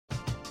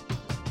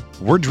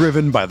We're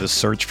driven by the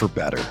search for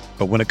better.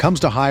 But when it comes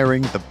to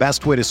hiring, the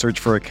best way to search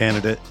for a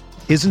candidate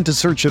isn't to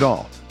search at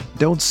all.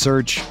 Don't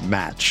search,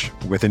 match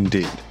with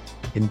Indeed.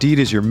 Indeed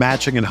is your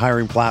matching and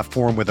hiring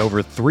platform with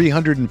over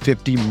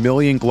 350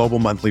 million global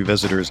monthly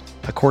visitors,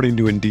 according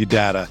to Indeed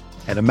data,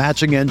 and a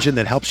matching engine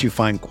that helps you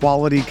find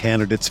quality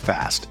candidates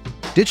fast.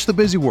 Ditch the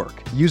busy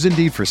work. Use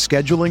Indeed for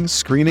scheduling,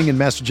 screening, and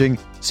messaging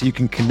so you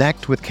can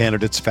connect with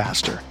candidates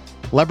faster.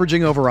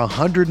 Leveraging over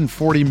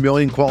 140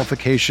 million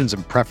qualifications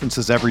and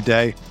preferences every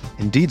day,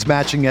 Indeed's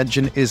matching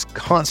engine is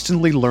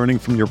constantly learning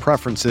from your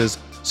preferences,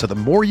 so the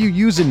more you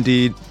use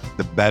Indeed,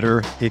 the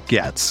better it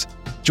gets.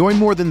 Join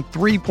more than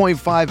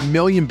 3.5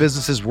 million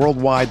businesses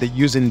worldwide that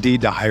use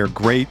Indeed to hire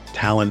great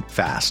talent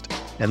fast.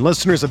 And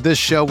listeners of this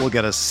show will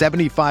get a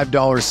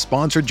 $75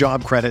 sponsored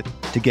job credit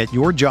to get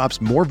your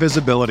jobs more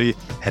visibility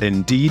at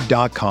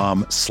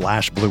Indeed.com/Blue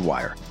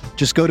Wire.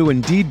 Just go to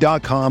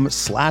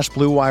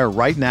Indeed.com/Blue Wire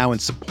right now and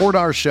support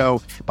our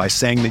show by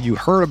saying that you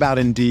heard about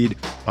Indeed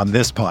on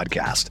this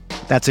podcast.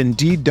 That's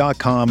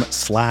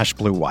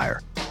Indeed.com/Blue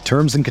Wire.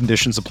 Terms and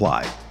conditions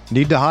apply.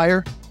 Need to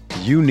hire?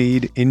 You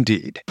need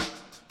Indeed.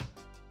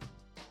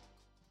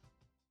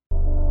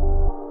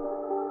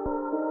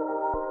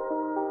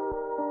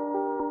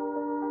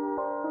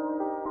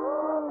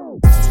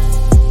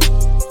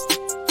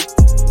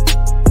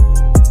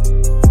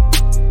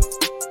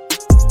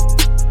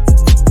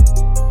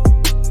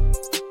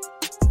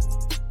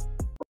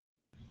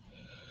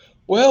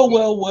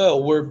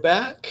 Well, we're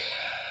back.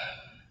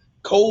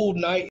 Cold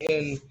night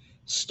in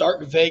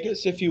Stark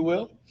Vegas, if you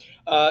will.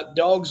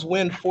 Dawgs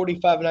win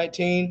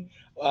 45-19.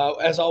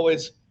 As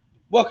always,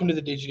 welcome to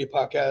the DGD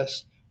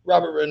podcast.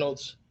 Robert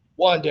Reynolds,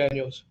 Juan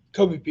Daniels,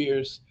 Kobe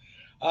Pierce.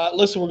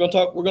 Listen, we're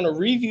going to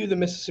review the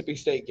Mississippi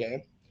State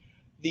game.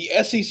 The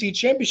SEC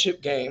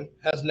championship game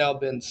has now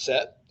been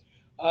set.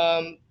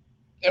 And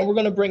we're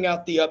going to bring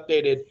out the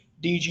updated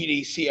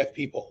DGD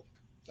CFP poll.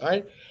 All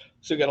right.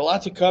 So we got a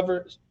lot to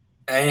cover.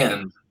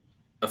 And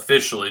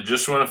officially,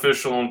 just went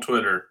official on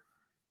Twitter,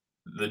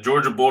 the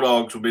Georgia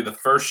Bulldogs will be the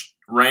first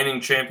reigning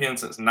champion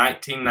since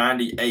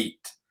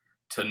 1998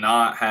 to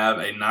not have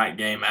a night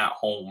game at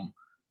home.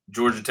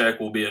 Georgia Tech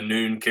will be a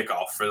noon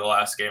kickoff for the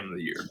last game of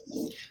the year.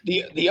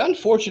 The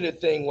unfortunate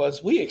thing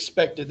was we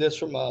expected this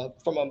from a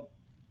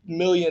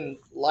million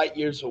light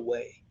years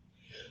away.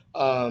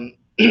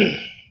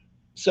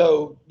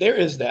 So there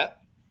is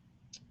that.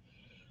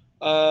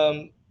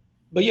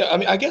 But yeah, I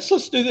mean, I guess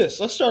let's do this.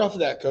 Let's start off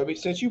with that, Kobe.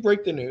 Since you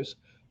break the news,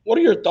 what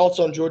are your thoughts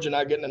on Georgia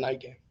not getting a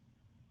night game?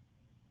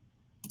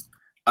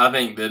 I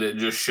think that it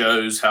just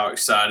shows how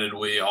excited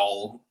we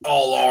all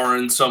are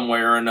in some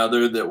way or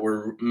another that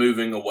we're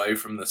moving away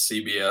from the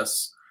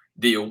CBS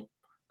deal.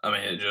 I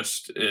mean,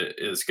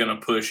 it's going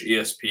to push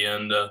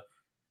ESPN to,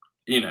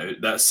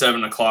 that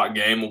 7:00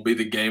 game will be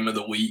the game of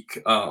the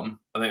week. I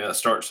think that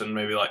starts in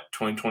maybe like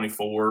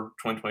 2024,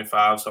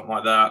 2025, something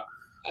like that.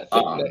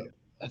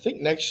 I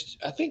think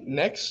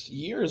next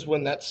year is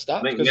when that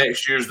stops. I think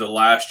next year is the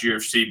last year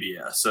of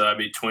CBS, so that'd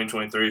be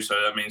 2023. So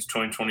that means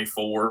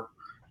 2024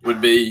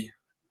 would be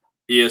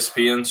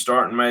ESPN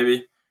starting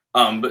maybe.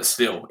 But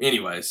still,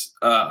 anyways,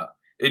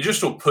 it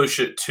just will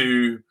push it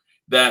to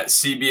that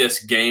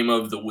CBS game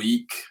of the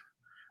week.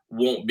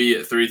 Won't be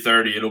at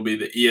 3:30. It'll be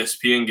the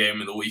ESPN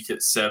game of the week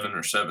at 7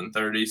 or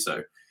 7:30.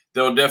 So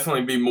there'll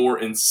definitely be more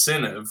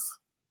incentive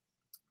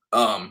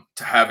to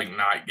having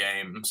night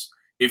games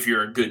if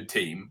you're a good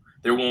team.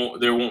 There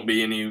won't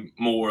be any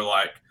more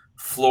like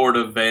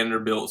Florida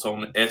Vanderbilt's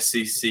on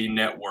SEC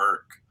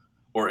Network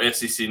or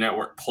SEC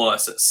Network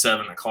Plus at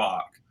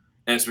 7:00,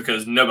 and it's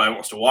because nobody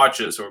wants to watch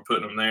it, so we're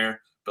putting them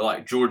there. But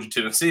like Georgia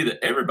Tennessee, that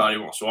everybody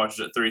wants to watch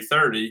it at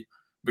 3:30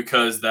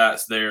 because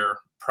that's their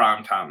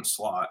primetime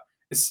slot.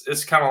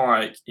 It's kind of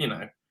like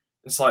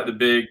it's like the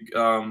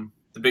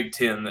Big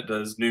Ten that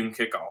does noon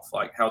kickoff.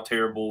 Like how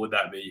terrible would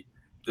that be?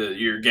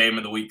 Your game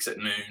of the week's at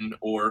noon,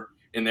 or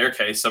in their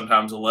case,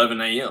 sometimes 11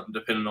 a.m.,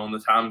 depending on the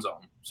time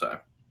zone. So,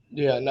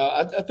 yeah, no,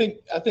 I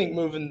think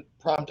moving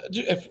prime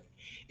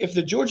if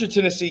the Georgia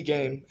Tennessee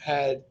game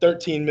had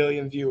 13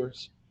 million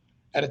viewers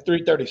at a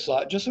 3:30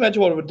 slot, just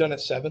imagine what it would have done at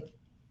 7.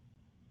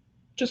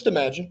 Just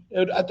imagine.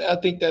 I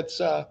think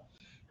that's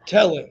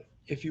telling,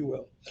 if you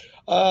will.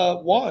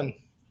 Juan,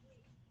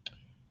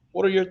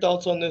 what are your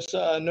thoughts on this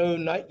no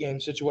night game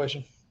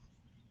situation?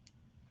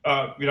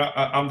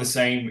 I'm the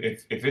same.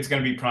 If it's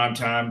going to be prime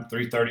time,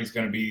 3:30 is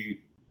going to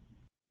be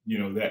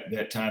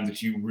that time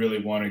that you really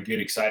want to get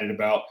excited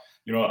about.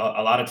 A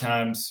lot of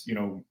times,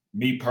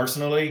 me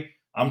personally,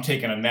 I'm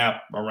taking a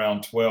nap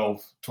around 12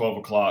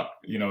 o'clock,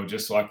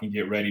 just so I can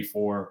get ready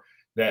for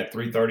that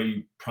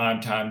 3:30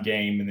 primetime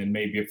game. And then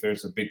maybe if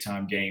there's a big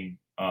time game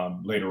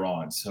later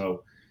on.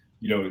 So,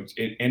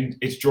 and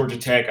it's Georgia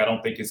Tech. I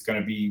don't think it's going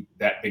to be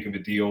that big of a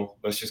deal.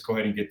 Let's just go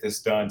ahead and get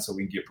this done so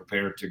we can get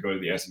prepared to go to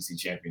the SEC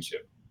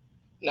championship.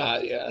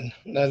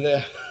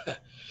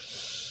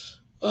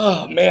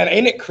 Oh man,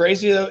 ain't it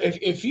crazy though?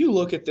 If you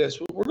look at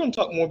this, we're going to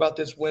talk more about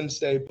this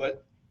Wednesday,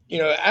 but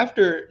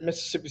after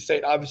Mississippi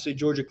State, obviously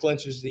Georgia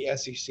clinches the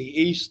SEC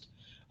East,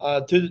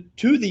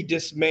 to the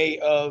dismay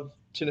of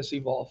Tennessee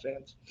Vol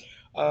fans.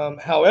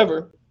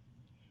 However,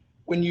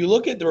 when you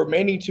look at the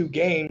remaining two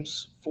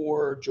games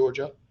for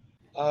Georgia,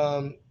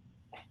 um,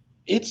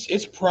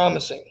 it's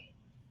promising.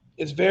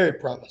 It's very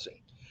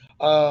promising.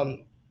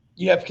 Um,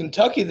 you have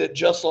Kentucky that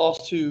just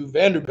lost to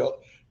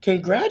Vanderbilt.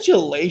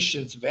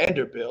 Congratulations,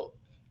 Vanderbilt.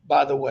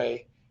 By the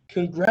way,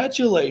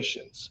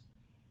 congratulations.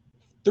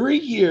 3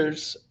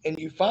 years and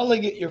you finally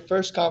get your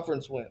first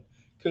conference win.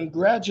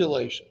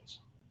 Congratulations.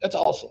 That's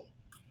awesome.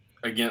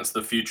 Against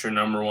the future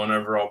number one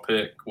overall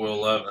pick,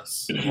 Will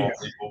Levis, of all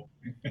Yes. people.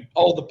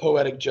 All the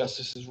poetic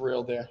justice is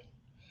real there.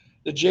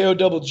 The JO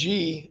double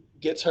G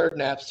gets her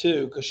naps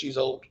too because she's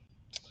old.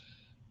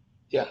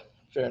 Yeah,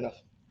 fair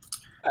enough.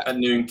 That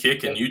noon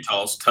kick in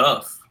Utah's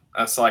tough.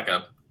 That's like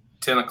a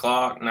 10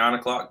 o'clock, 9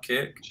 o'clock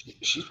kick.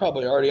 She's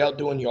probably already out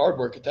doing yard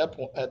work at that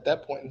point. At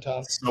that point in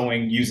time,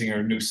 Sewing, using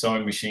her new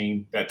sewing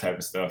machine, that type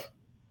of stuff.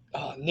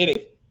 knitting.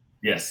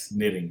 Yes,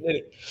 knitting.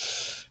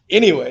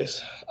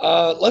 Anyways,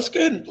 let's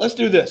go ahead and let's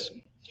do this.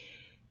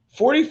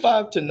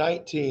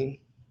 45-19.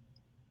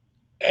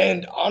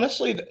 And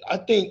honestly, I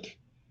think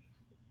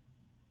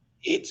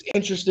it's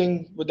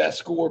interesting with that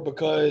score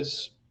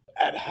because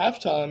at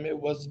halftime it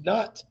was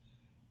not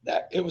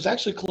that it was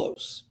actually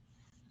close.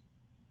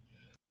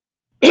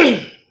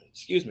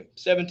 Excuse me,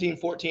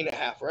 17-14 and a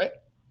half, right?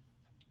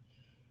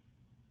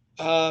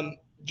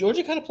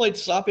 Georgia kind of played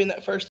sloppy in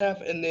that first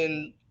half and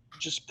then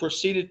just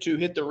proceeded to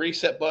hit the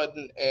reset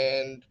button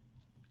and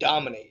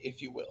dominate,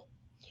 if you will.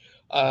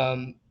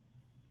 Um,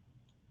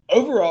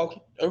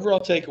 overall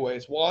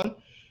takeaways. Juan,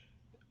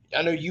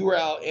 I know you were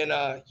out in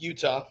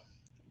Utah,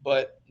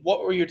 but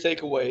what were your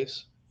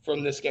takeaways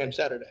from this game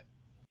Saturday?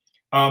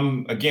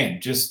 Again,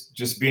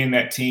 just being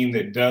that team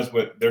that does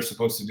what they're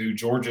supposed to do.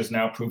 Georgia's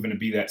now proven to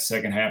be that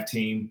second half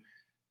team.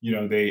 You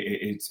know,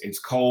 it's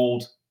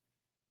cold.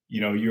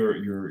 You know,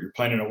 you're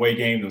playing an away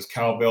game. Those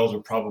cowbells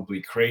are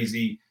probably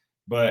crazy,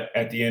 but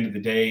at the end of the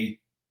day,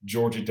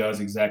 Georgia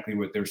does exactly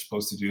what they're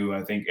supposed to do.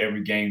 I think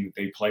every game that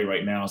they play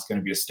right now is going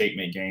to be a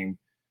statement game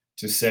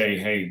to say,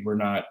 hey, we're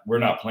not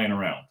playing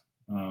around.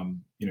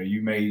 You know,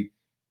 you may,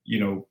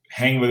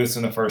 hang with us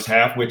in the first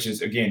half, which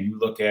is, again, you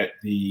look at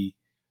the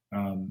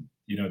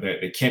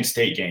Kent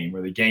State game,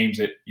 or the games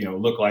that,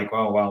 look like,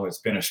 oh, wow, it's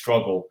been a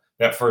struggle.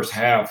 That first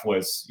half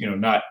was,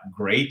 not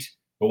great,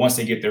 but once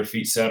they get their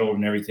feet settled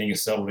and everything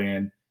is settled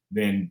in,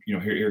 then,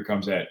 here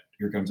comes that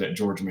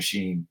Georgia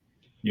machine,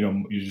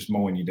 you're just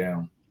mowing you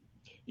down.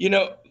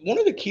 One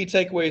of the key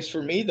takeaways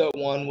for me though,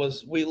 one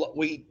was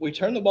we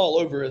turned the ball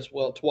over as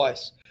well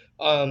twice.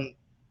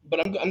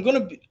 But I'm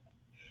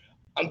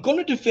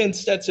gonna defend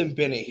Stetson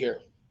Bennett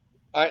here.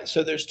 All right,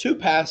 so there's two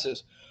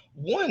passes.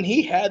 One,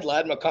 he had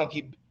Ladd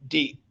McConkey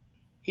deep.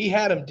 He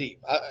had him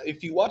deep.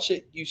 If you watch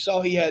it, you saw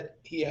he had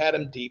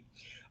him deep.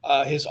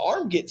 His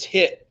arm gets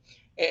hit,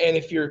 and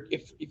if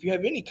you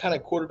have any kind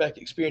of quarterback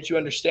experience, you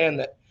understand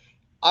that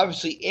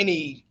obviously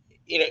any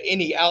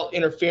out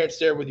interference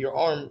there with your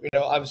arm,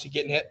 obviously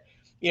getting hit,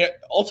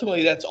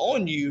 ultimately that's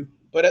on you.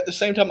 But at the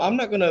same time, I'm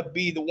not going to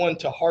be the one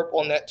to harp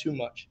on that too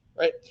much,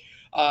 right?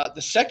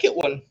 The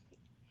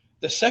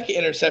second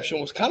interception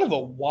was kind of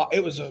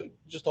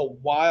just a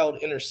wild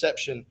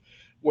interception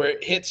where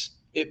it hits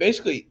it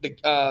basically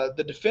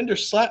the defender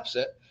slaps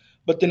it,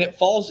 but then it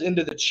falls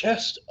into the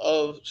chest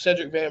of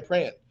Cedric Van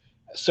Pran.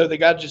 So the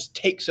guy just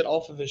takes it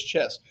off of his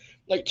chest.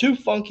 Like two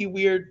funky,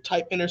 weird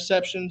type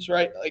interceptions,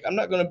 right? Like I'm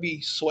not going to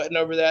be sweating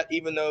over that,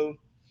 even though,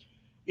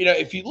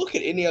 if you look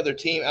at any other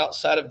team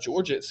outside of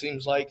Georgia, it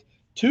seems like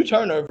two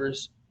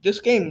turnovers, this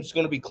game is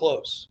going to be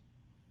close.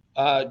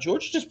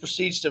 Georgia just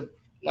proceeds to,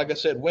 like I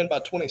said, win by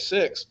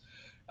 26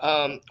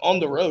 on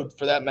the road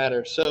for that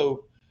matter.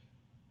 So,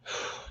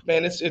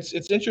 man, it's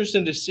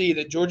interesting to see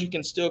that Georgia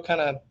can still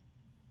kind of,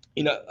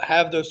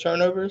 have those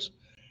turnovers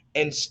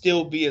and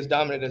still be as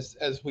dominant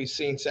as we've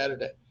seen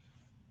Saturday.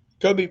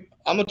 Kobe,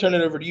 I'm going to turn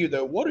it over to you,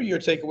 though. What are your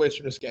takeaways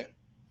from this game?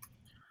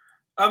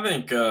 I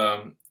think,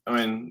 I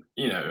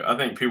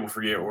think people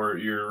forget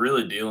you're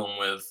really dealing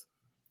with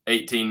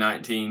 18,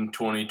 19,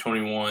 20,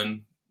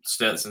 21,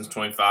 Stetson's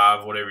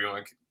 25, whatever you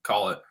want to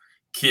call it,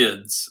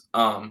 kids.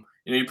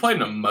 You played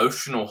an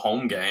emotional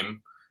home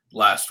game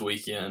last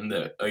weekend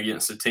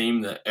against a team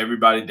that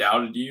everybody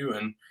doubted you.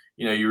 And,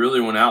 you really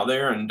went out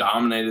there and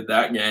dominated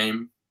that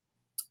game.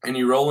 And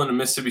you roll into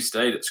Mississippi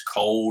State. It's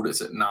cold.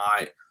 It's at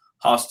night.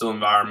 Hostile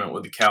environment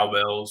with the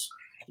cowbells.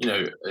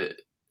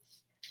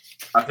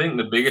 I think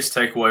the biggest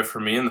takeaway for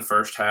me in the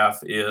first half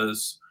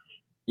is,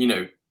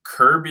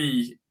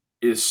 Kirby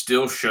is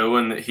still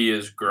showing that he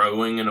is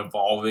growing and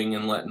evolving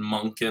and letting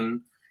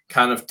Monken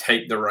kind of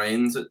take the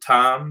reins at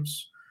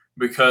times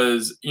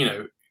because,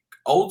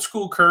 old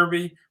school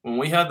Kirby, when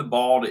we had the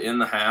ball to end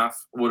the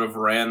half, would have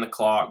ran the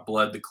clock,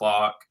 bled the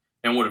clock,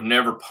 and would have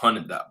never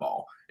punted that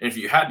ball. And if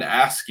you had to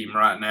ask him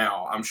right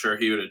now, I'm sure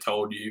he would have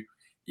told you,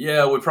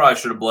 yeah, we probably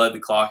should have bled the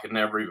clock and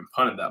never even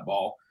punted that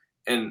ball.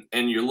 And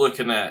you're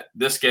looking at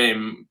this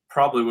game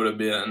probably would have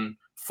been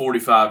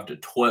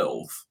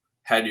 45-12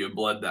 had you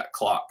bled that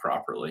clock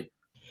properly.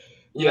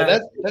 You Yeah, know,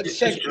 that's it's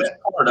second. just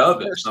part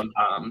of it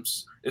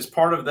sometimes. It's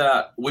part of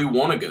that we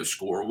want to go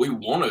score. We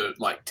want to,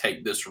 like,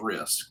 take this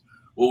risk.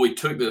 Well, we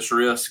took this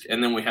risk,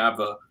 and then we have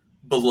a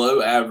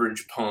below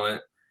average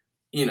punt,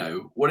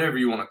 whatever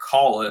you want to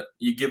call it.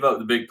 You give up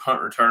the big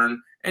punt return,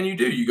 and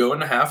you go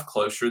into half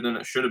closer than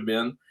it should have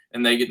been,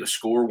 and they get to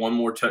score one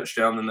more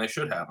touchdown than they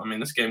should have. I mean,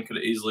 this game could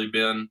have easily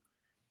been,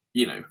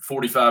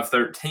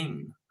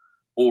 45-13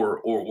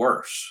 or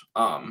worse.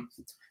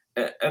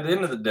 At the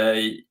end of the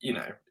day,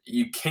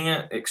 you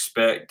can't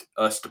expect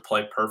us to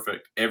play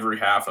perfect every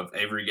half of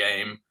every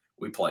game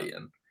we play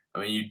in. I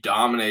mean, you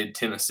dominated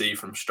Tennessee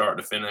from start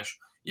to finish.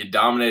 You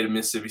dominated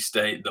Mississippi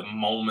State the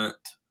moment,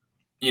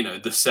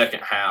 the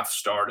second half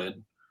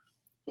started.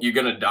 You're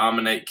going to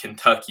dominate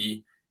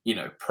Kentucky,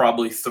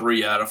 probably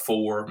 3 out of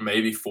 4,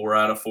 maybe 4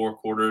 out of 4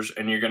 quarters,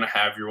 and you're going to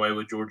have your way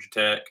with Georgia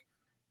Tech,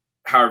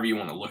 however you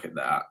want to look at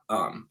that.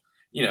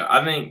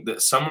 I think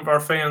that some of our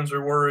fans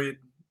are worried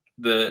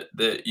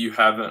that you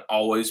haven't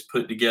always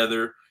put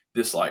together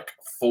this, like,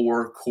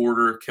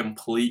 4-quarter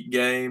complete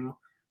game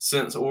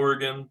since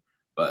Oregon.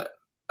 But,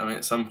 I mean,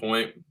 at some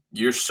point,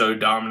 you're so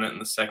dominant in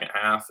the second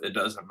half, it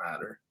doesn't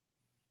matter.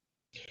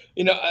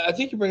 I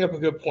think you bring up a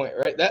good point,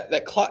 right?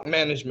 That clock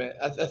management,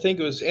 I think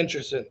it was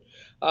interesting.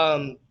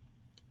 But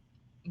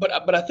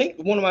I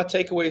think one of my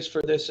takeaways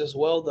for this as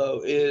well,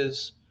 though,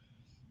 is,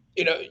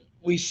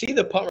 we see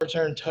the punt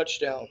return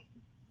touchdown,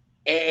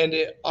 and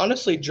it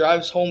honestly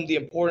drives home the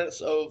importance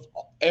of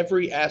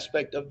every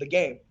aspect of the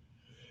game.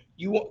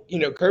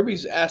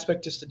 Kirby's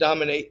aspect is to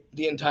dominate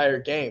the entire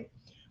game.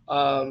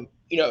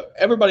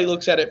 Everybody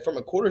looks at it from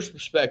a quarters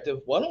perspective.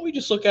 Why don't we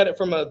just look at it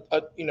from a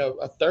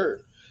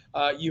third?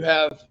 You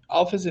have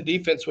offense and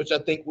defense, which I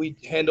think we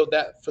handled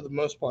that for the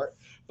most part.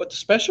 But the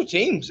special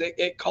teams,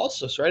 it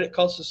costs us, right? It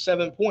costs us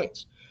 7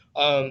 points.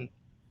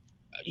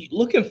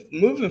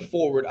 Moving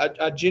forward,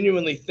 I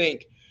genuinely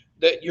think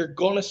that you're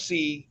going to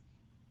see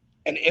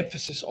an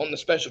emphasis on the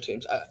special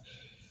teams.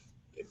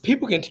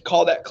 People can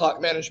call that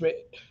clock management,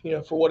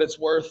 for what it's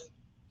worth.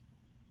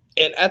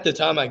 And at the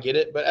time, I get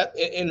it. But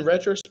in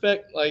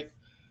retrospect, like,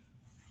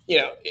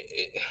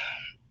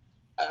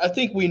 I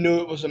think we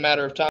knew it was a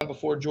matter of time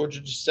before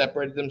Georgia just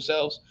separated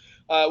themselves,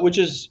 which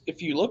is,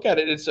 if you look at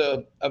it, it's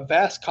a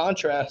vast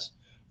contrast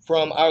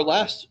from our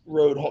last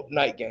road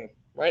night game,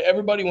 right?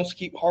 Everybody wants to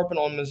keep harping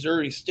on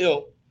Missouri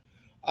still.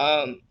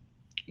 But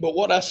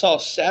what I saw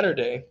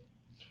Saturday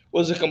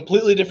was a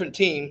completely different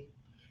team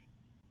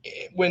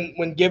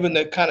when given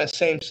the kind of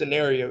same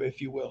scenario,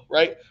 if you will,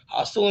 right?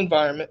 Hostile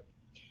environment,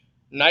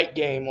 night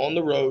game on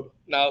the road.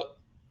 Now,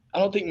 I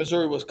don't think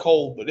Missouri was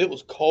cold, but it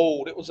was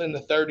cold. It was in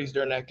the 30s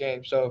during that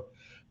game. So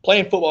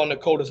playing football in the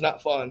cold is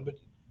not fun.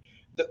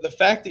 But the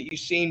fact that you've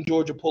seen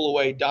Georgia pull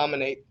away,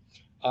 dominate,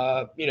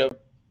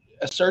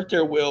 assert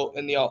their will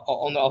on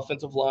the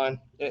offensive line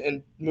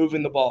and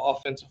moving the ball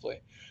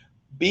offensively,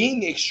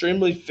 being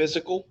extremely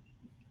physical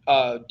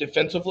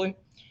defensively,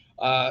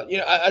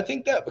 I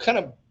think that kind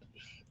of,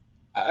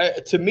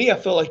 to me, I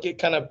feel like it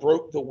kind of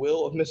broke the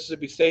will of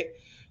Mississippi State.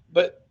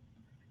 But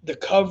the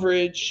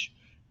coverage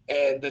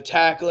and the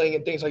tackling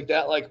and things like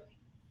that, like,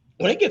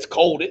 when it gets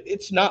cold,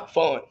 it's not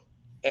fun.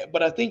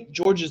 But I think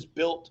Georgia's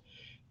built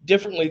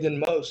differently than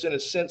most in a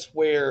sense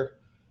where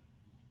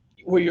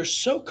you're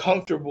so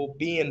comfortable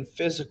being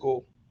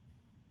physical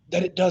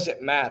that it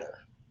doesn't matter.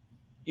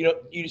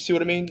 You see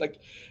what I mean? Like,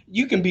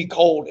 you can be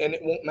cold and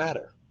it won't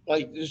matter.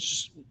 Like,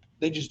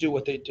 they just do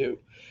what they do.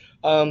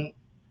 Um,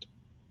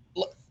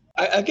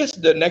 I guess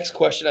the next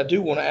question I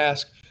do want to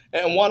ask,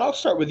 and Juan, I'll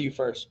start with you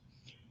first.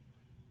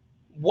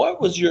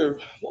 What was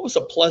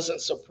a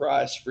pleasant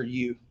surprise for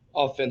you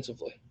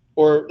offensively,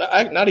 or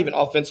not even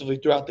offensively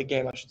throughout the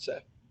game, I should say?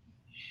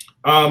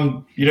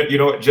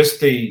 Just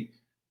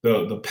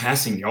the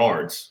passing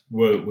yards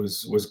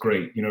was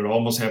great. To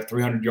almost have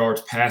 300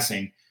 yards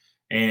passing,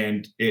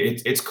 and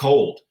it's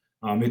cold.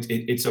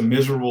 It's a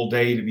miserable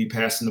day to be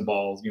passing the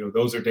ball.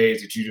 Those are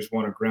days that you just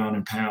want to ground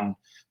and pound.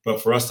 But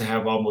for us to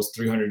have almost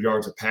 300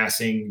 yards of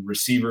passing,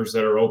 receivers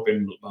that are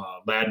open,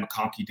 Ladd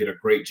McConkey did a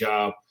great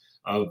job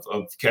of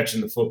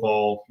catching the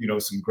football.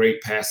 Some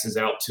great passes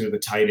out to the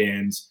tight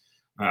ends.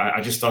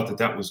 I just thought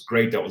that was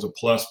great. That was a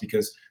plus,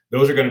 because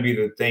those are going to be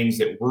the things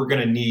that we're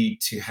going to need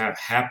to have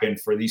happen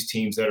for these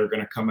teams that are going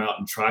to come out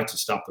and try to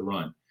stop the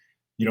run.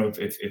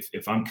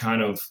 If I'm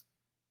kind of,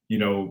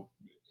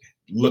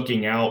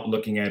 looking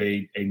at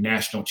a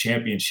national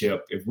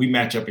championship, if we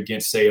match up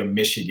against, say, a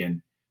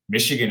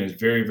Michigan is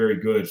very, very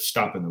good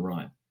stopping the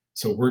run.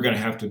 So we're going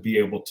to have to be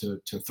able to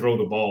throw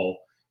the ball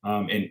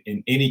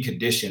in any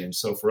condition. And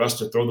so for us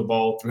to throw the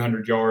ball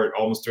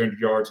almost 300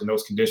 yards in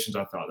those conditions,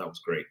 I thought that was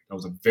great. That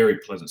was a very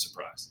pleasant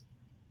surprise.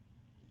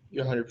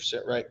 You're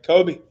 100% right.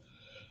 Kobe,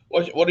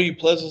 what are you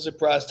pleasantly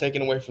surprised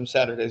taking away from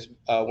Saturday's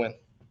win?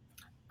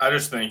 I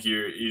just think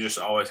you just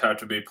always have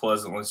to be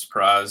pleasantly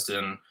surprised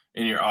in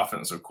your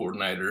offensive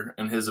coordinator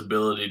and his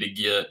ability to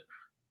get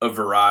a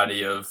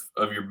variety of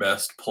your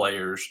best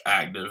players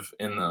active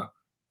in the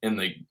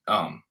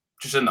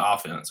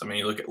offense. I mean,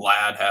 you look at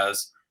Ladd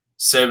has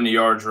 70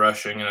 yards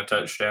rushing and a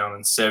touchdown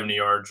and 70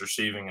 yards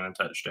receiving and a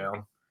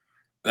touchdown.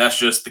 That's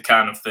just the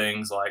kind of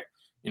things like,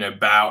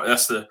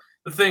 that's the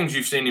things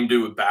you've seen him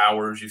do with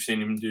Bowers. You've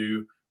seen him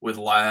do with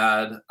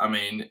Ladd. I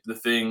mean, the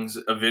things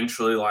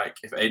eventually, like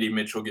if A.D.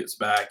 Mitchell gets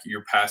back,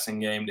 your passing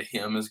game to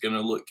him is going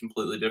to look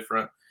completely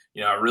different.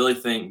 I really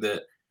think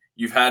that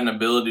you've had an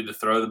ability to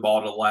throw the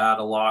ball to Ladd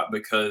a lot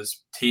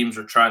because teams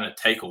are trying to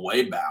take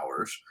away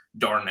Bowers.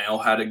 Darnell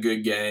had a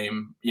good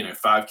game,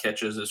 5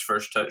 catches, his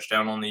first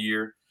touchdown on the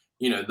year.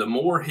 The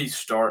more he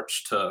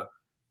starts to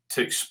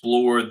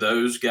explore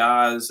those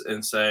guys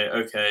and say,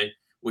 okay,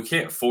 we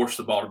can't force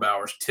the ball to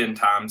Bowers 10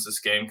 times this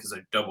game because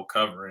they're double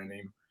covering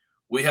him.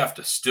 We have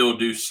to still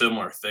do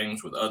similar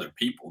things with other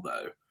people,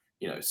 though.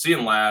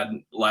 Seeing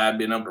Ladd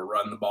being able to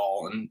run the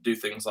ball and do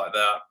things like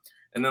that.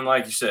 And then,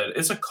 like you said,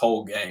 it's a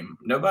cold game.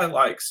 Nobody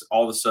likes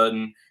all of a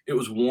sudden it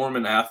was warm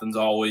in Athens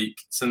all week.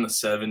 It's in the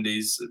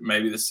 70s,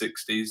 maybe the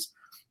 60s.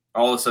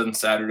 All of a sudden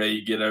Saturday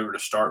you get over to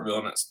Starkville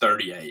and it's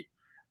 38.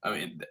 I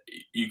mean,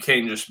 you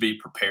can't just be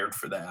prepared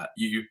for that.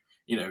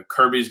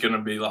 Kirby's going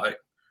to be like,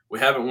 we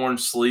haven't worn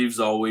sleeves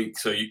all week,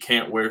 so you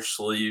can't wear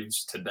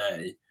sleeves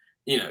today.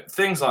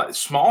 Things like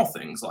small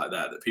things like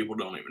that people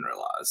don't even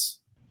realize.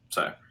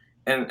 So,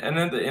 and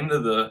at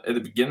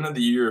the beginning of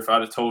the year, if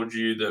I'd have told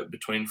you that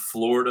between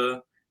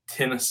Florida,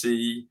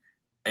 Tennessee,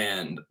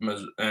 and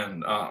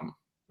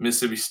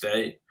Mississippi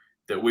State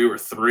that we were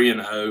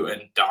 3-0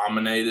 and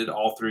dominated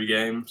all 3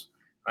 games,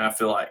 I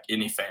feel like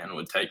any fan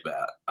would take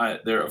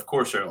that. There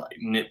are like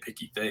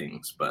nitpicky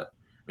things, but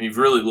you've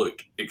really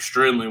looked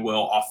extremely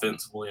well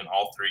offensively in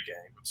all 3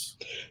 games.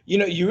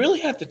 You really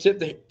have to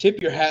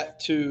tip your hat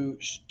to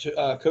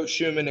Coach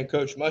Schumann and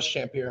Coach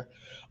Muschamp here.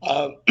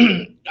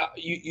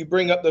 You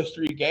bring up those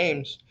 3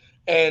 games,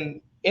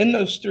 and in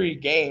those 3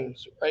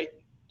 games, right?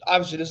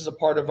 Obviously, this is a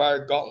part of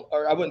our gauntlet,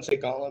 or I wouldn't say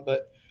gauntlet,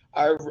 but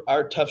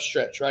our tough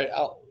stretch, right?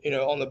 Out,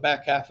 on the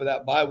back half of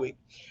that bye week,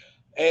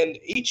 and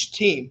each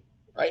team,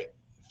 right?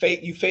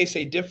 You face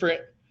a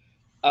different,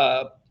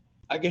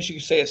 I guess you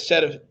could say, a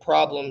set of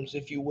problems,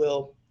 if you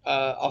will,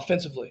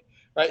 offensively,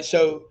 right?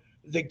 So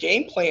the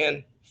game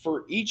plan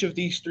for each of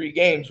these 3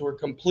 games were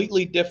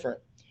completely different.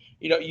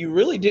 You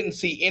really didn't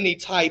see any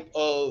type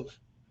of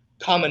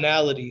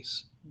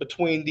commonalities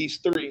between these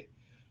 3.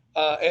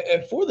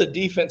 And for the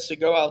defense to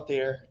go out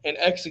there and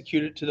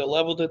execute it to the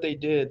level that they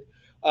did,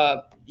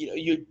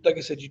 you like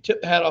I said, you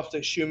tip the hat off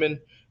to Schumann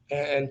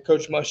and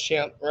Coach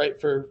Muschamp, right,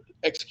 for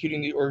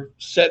executing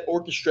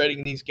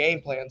orchestrating these game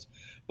plans.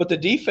 But the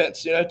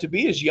defense, to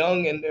be as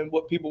young and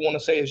what people want to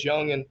say is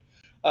young and,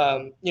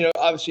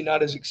 obviously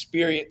not as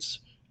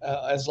experienced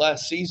as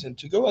last season,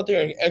 to go out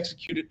there and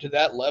execute it to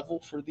that level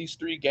for these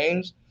 3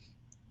 games,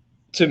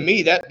 to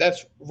me,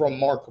 that's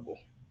remarkable.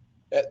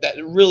 That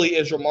really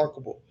is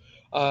remarkable.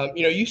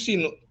 You've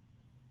seen,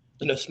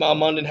 Smile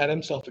Munden had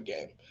himself a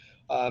game.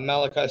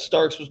 Malachi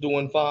Starks was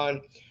doing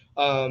fine.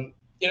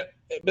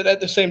 But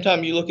at the same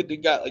time, you look at the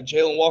guy like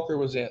Jalen Walker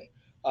was in.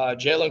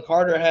 Jalen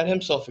Carter had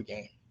himself a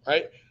game,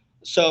 right?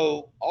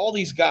 So all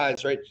these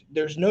guys, right,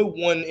 there's no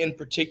one in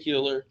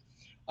particular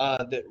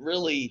that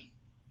really,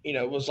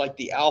 was like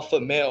the alpha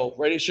male,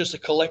 right? It's just a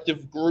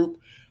collective group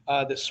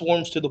that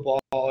swarms to the ball.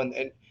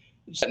 And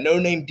it's that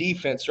no-name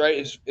defense,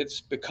 right,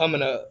 it's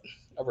becoming a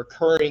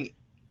recurring,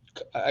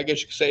 I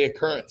guess you could say,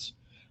 occurrence.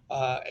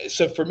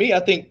 So for me, I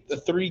think the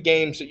 3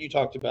 games that you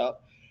talked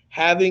about,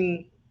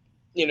 having,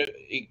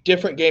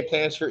 different game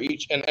plans for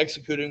each and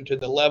executing to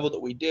the level that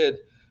we did,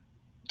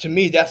 to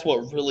me, that's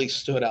what really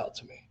stood out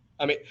to me.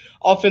 I mean,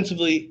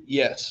 offensively,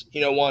 yes.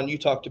 Juan, you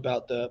talked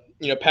about the,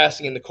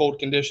 passing in the cold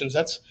conditions.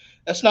 That's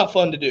not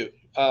fun to do.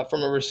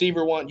 From a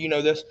receiver, Juan,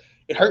 this.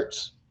 It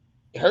hurts.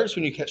 It hurts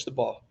when you catch the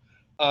ball.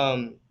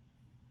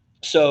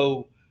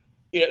 So,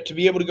 to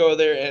be able to go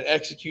there and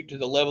execute to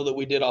the level that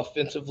we did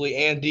offensively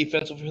and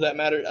defensively, for that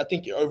matter, I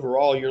think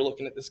overall you're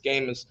looking at this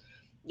game as,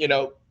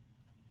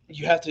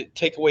 you have to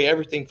take away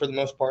everything for the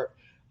most part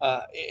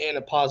in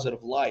a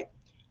positive light.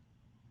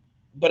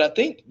 But I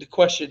think the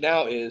question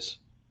now is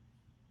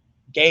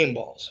game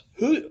balls.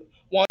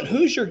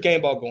 Who's your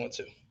game ball going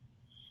to?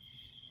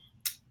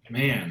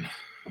 Man,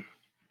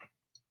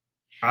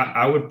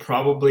 I would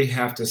probably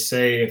have to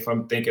say, if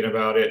I'm thinking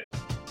about it,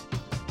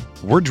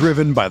 We're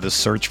driven by the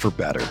search for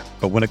better.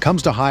 But when it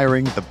comes to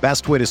hiring, the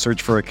best way to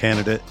search for a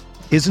candidate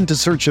isn't to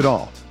search at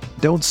all.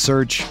 Don't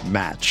search,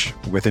 match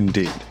with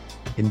Indeed.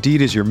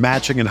 Indeed is your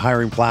matching and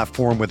hiring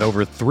platform with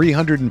over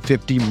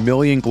 350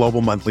 million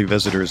global monthly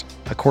visitors,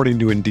 according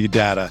to Indeed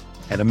data,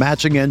 and a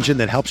matching engine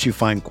that helps you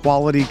find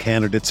quality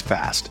candidates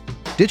fast.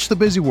 Ditch the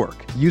busy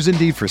work. Use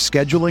Indeed for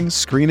scheduling,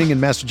 screening,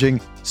 and messaging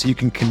so you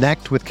can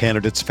connect with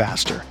candidates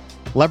faster.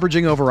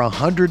 Leveraging over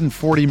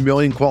 140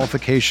 million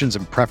qualifications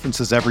and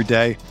preferences every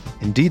day,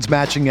 Indeed's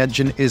matching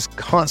engine is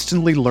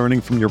constantly learning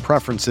from your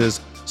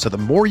preferences, so the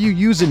more you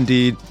use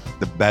Indeed,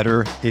 the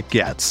better it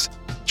gets.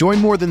 Join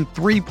more than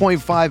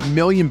 3.5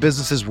 million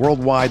businesses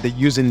worldwide that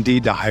use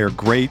Indeed to hire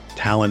great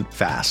talent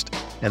fast.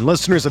 And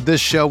listeners of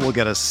this show will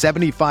get a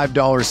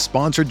 $75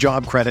 sponsored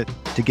job credit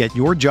to get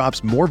your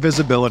jobs more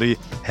visibility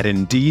at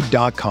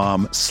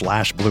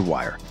Indeed.com/Blue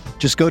Wire.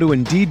 Just go to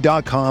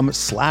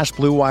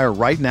Indeed.com/Blue Wire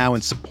right now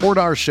and support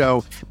our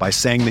show by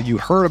saying that you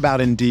heard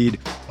about Indeed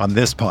on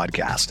this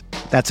podcast.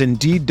 That's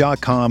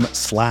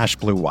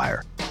Indeed.com/Blue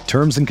Wire.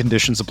 Terms and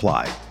conditions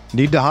apply.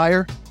 Need to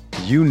hire?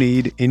 You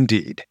need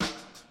Indeed.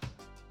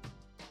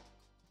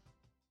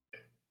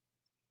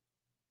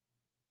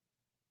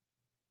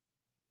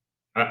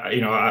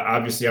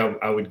 Obviously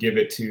I would give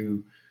it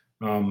to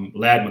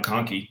Ladd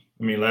McConkey.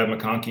 I mean, Ladd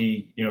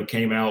McConkey,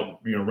 came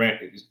out, ran.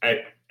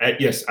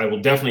 Yes, I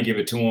will definitely give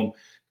it to him.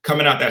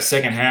 Coming out that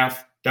second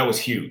half, that was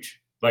huge.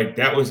 Like,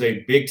 that was a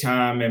big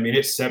time. I mean,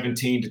 it's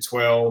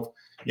 17-12.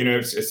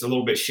 It's a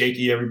little bit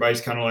shaky. Everybody's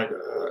kind of like,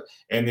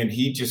 and then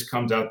he just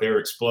comes out there,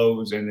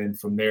 explodes, and then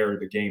from there,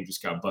 the game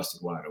just got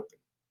busted wide open.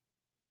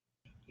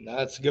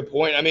 That's a good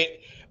point. I mean,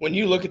 when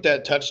you look at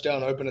that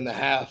touchdown open in the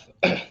half,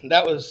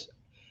 that was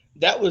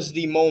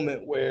the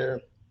moment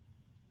where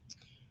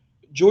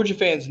Georgia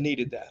fans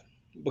needed that,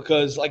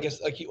 because like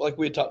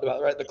we had talked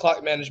about, right? The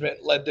clock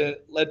management led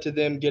to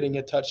them getting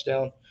a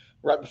touchdown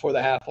right before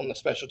the half on the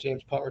special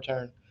teams punt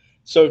return.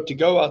 So to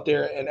go out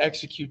there and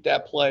execute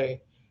that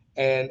play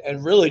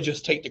and really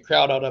just take the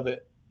crowd out of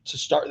it to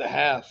start the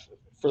half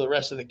for the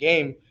rest of the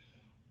game,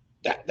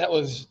 that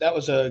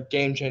was a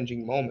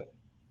game-changing moment,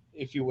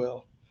 if you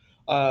will.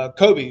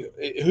 Kobe,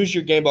 who's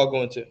your game ball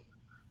going to?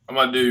 I'm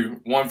going to do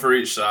one for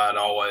each side. I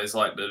always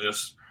like to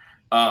just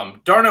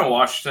Darnell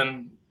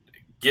Washington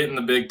getting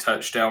the big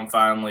touchdown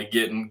finally,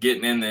 getting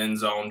in the end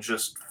zone,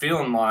 just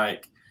feeling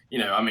like,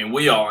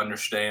 we all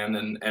understand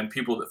and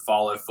people that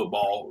follow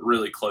football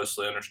really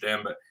closely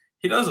understand, but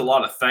he does a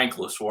lot of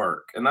thankless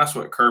work. And that's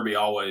what Kirby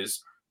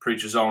always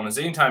preaches on, is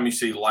anytime you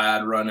see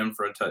Ladd running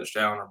for a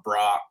touchdown or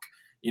Brock,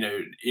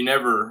 you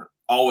never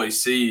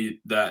always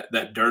see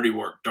that dirty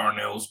work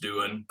Darnell's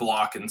doing,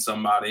 blocking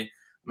somebody.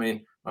 I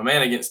mean, my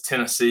man against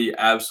Tennessee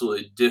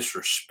absolutely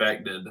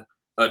disrespected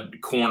a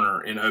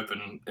corner in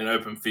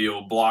open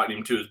field, blocked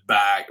him to his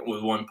back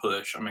with one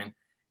push. I mean,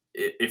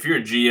 if you're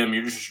a GM,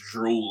 you're just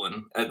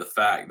drooling at the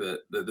fact that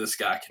this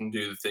guy can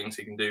do the things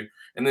he can do.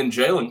 And then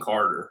Jalen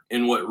Carter,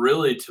 in what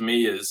really to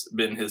me has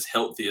been his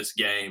healthiest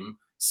game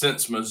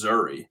since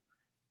Missouri,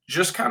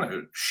 just kind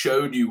of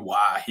showed you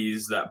why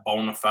he's that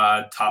bona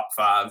fide top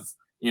 5,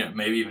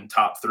 maybe even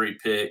top 3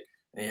 pick.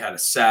 And he had a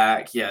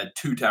sack. He had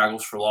 2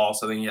 tackles for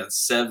loss. I think he had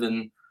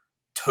 7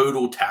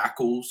 total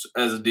tackles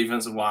as a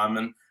defensive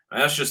lineman.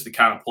 And that's just the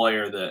kind of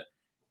player that,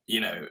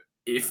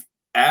 if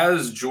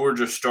as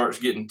Georgia starts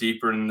getting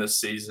deeper in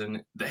this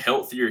season, the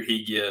healthier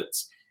he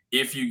gets,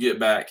 if you get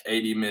back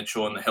A.D.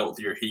 Mitchell and the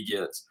healthier he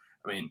gets,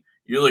 I mean,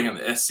 you're looking at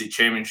the SEC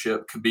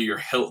championship could be your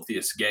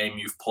healthiest game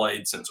you've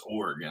played since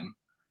Oregon.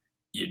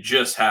 You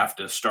just have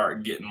to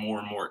start getting more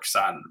and more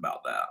excited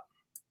about that.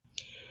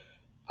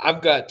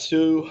 I've got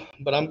 2,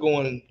 but I'm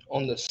going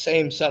on the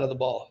same side of the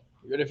ball.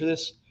 You ready for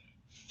this?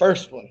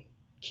 First one,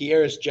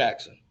 Kearis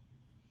Jackson.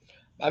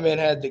 My man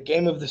had the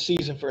game of the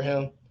season for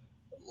him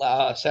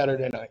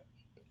Saturday night.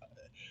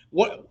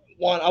 Juan,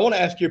 I want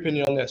to ask your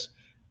opinion on this.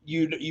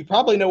 You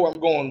probably know where I'm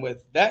going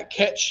with that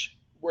catch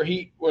where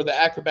the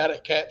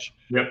acrobatic catch.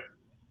 Yep.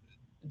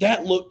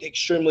 That looked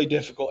extremely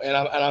difficult, and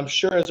I'm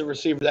sure as a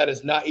receiver that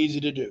is not easy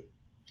to do.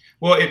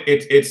 Well,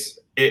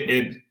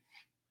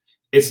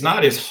 it's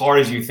not as hard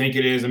as you think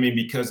it is. I mean,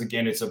 because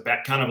again, it's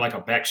kind of like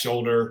a back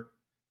shoulder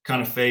kind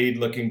of fade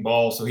looking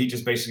ball. So he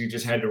just basically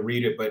just had to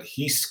read it, but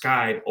he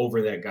skied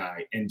over that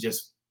guy and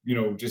just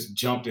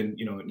jumped and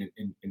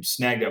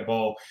snagged that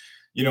ball.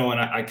 And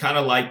I kind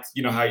of liked,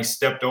 how he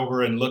stepped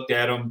over and looked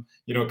at him,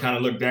 kind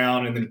of looked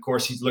down. And then, of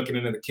course, he's looking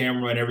into the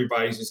camera and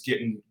everybody's just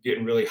getting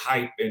really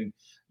hype. And,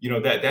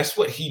 that's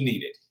what he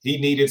needed. He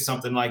needed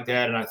something like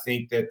that. And I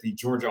think that the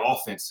Georgia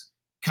offense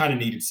kind of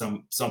needed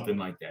something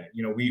like that.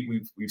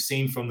 We've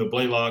seen from the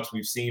Blaylocks,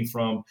 we've seen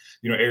from,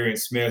 Arian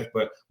Smith.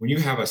 But when you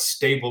have a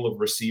stable of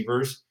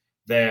receivers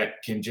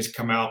that can just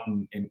come out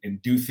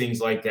and do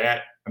things like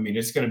that, I mean,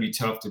 it's going to be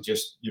tough to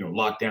just,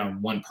 lock down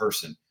one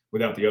person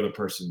without the other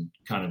person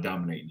kind of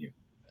dominating you.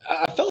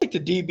 I felt like the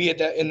DB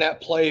in that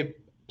play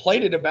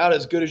played it about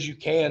as good as you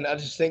can. I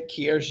just think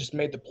Kearis just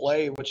made the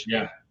play, which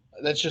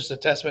that's just a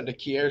testament to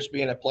Kearis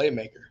being a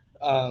playmaker.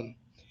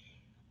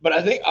 But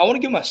I think I want to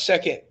give my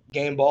second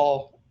game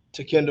ball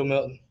to Kendall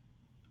Milton,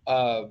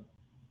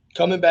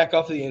 coming back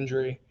off the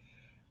injury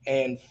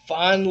and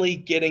finally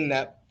getting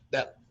that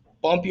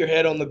bump your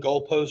head on the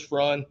goalpost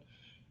run.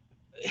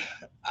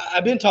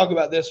 I've been talking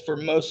about this for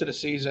most of the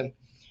season.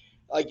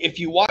 Like if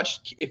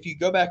you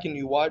go back and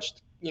you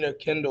watched,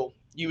 Kendall,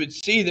 you would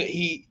see that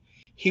he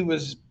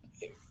was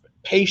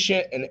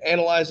patient and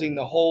analyzing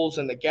the holes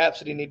and the gaps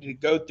that he needed to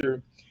go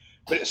through.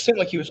 But it seemed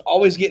like he was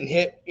always getting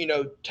hit,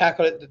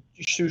 tackled at the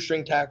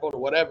shoestring tackled or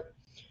whatever.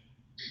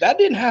 That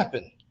didn't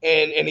happen.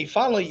 And he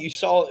finally, you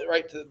saw it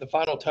right to the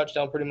final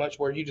touchdown pretty much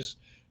where he just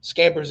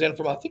scampers in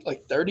from, I think,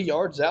 like 30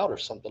 yards out or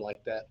something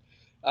like that.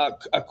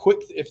 A quick,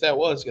 if that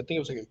was, I think it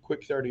was like a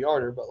quick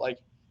 30-yarder. But, like,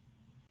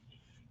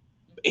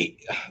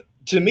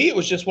 to me, it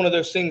was just one of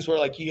those things where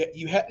like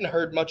you hadn't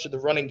heard much of the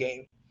running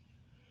game,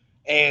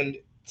 and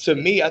to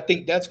me, I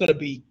think that's going to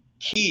be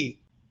key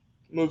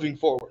moving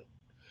forward.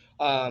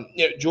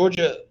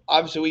 Georgia,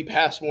 obviously, we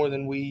pass more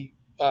than we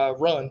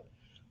run,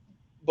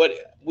 but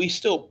we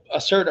still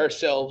assert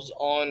ourselves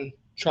on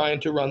trying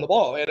to run the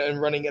ball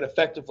and running it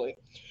effectively.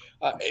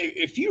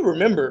 If you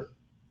remember,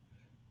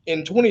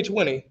 in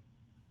 2020,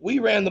 we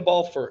ran the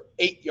ball for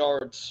 8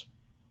 yards,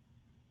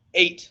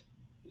 eight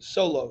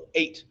solo,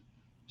 eight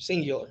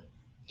singular.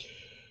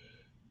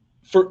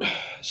 For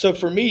so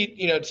for me,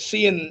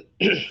 seeing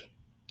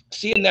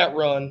that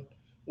run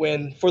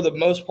when for the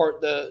most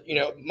part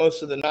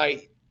most of the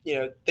night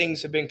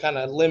things have been kind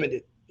of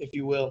limited, if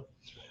you will,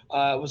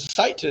 was a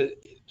sight to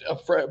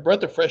a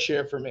breath of fresh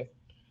air for me.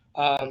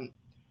 Um,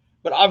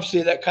 but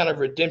obviously that kind of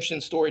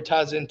redemption story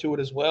ties into it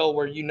as well,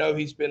 where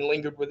he's been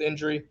lingered with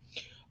injury,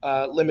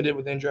 limited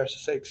with injury, I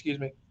should say, excuse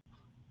me.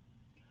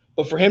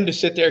 But for him to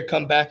sit there,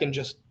 come back, and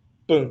just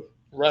boom,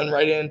 run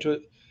right into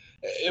it,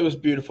 it was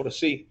beautiful to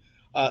see.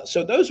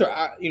 So those are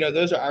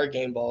our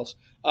game balls.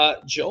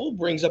 Joel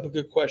brings up a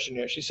good question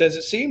here. She says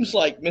it seems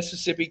like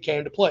Mississippi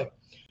came to play,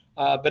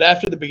 but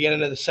after the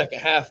beginning of the second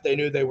half, they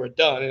knew they were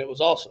done, and it was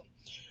awesome.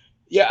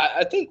 Yeah,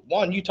 I think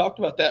Juan, you talked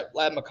about that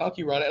Lad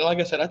McConkey run, and like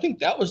I said, I think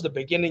that was the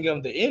beginning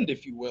of the end,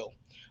 if you will.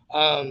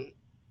 Um,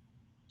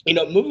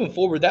 Moving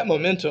forward, that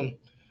momentum,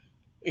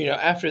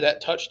 after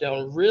that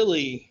touchdown,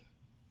 really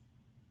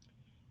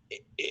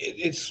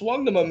it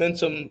swung the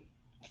momentum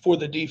for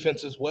the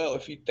defense as well.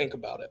 If you think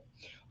about it,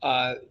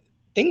 uh,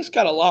 things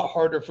got a lot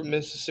harder for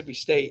Mississippi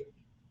State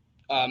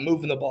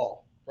moving the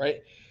ball.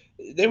 Right,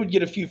 they would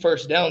get a few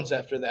first downs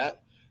after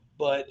that,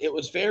 but it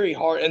was very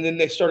hard. And then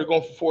they started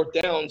going for fourth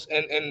downs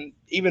and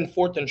even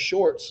fourth and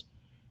shorts,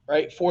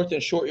 right, fourth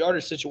and short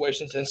yardage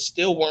situations, and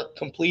still weren't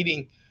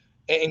completing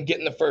and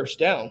getting the first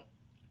down.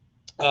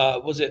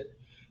 Was it?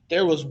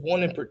 There was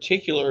one in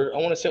particular. I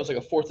want to say it was like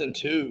a 4th and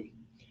 2,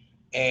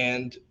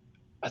 and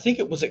I think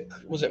it was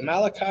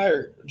Malachi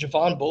or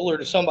Javon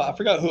Bullard or somebody. I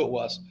forgot who it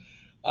was.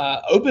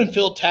 Open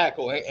field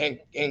tackle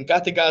and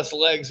got the guy's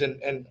legs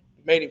and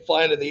made him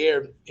fly into the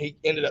air. He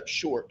ended up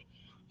short.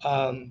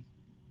 Um,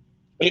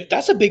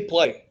 that's a big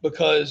play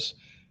because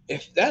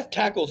if that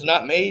tackle's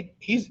not made,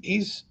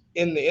 he's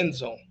in the end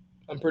zone.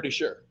 I'm pretty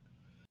sure.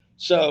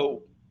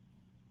 So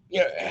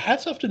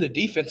hats off to the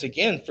defense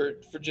again for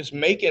just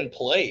making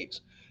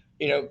plays.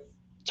 You know,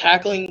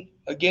 tackling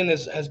again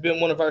has been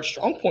one of our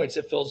strong points.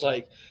 It feels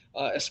like,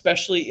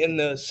 especially in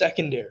the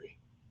secondary,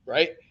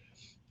 right?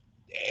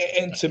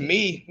 And to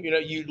me,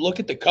 you look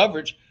at the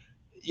coverage.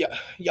 Yeah,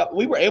 yeah,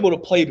 we were able to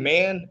play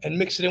man and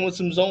mix it in with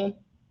some zone,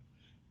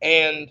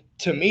 and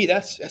to me,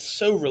 that's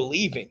so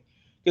relieving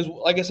because,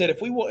 like I said,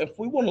 if we want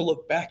to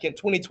look back in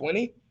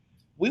 2020,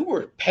 we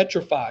were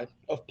petrified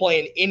of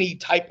playing any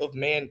type of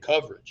man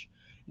coverage.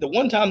 The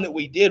one time that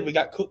we did, we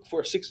got cooked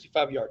for a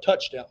 65-yard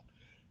touchdown.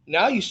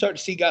 Now you start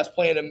to see guys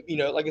playing them,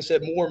 like I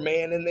said, more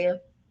man in there,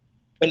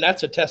 and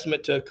that's a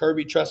testament to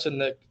Kirby trusting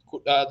the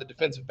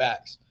defensive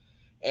backs.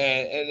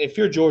 And if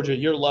you're Georgia,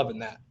 you're loving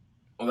that.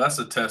 Well, that's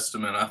a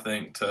testament, I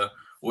think, to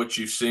what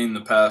you've seen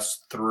the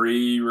past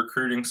 3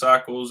 recruiting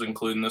cycles,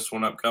 including this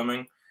one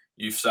upcoming.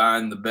 You've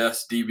signed the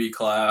best DB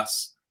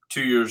class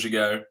 2 years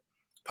ago,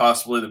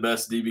 possibly the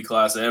best DB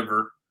class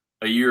ever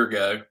a year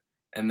ago,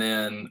 and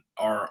then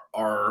are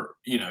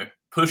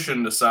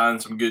pushing to sign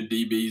some good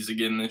DBs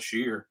again this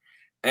year.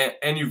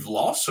 And you've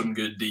lost some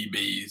good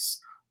DBs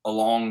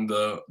along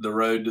the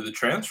road to the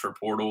transfer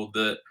portal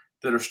that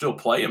are still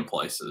playing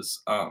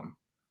places.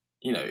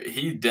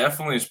 He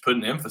definitely is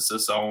putting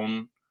emphasis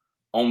on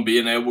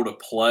being able to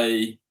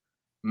play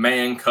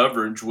man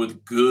coverage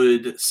with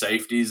good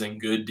safeties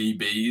and good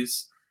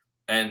DBs,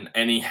 and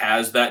he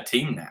has that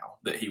team now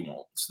that he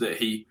wants, that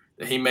he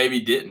maybe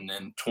didn't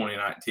in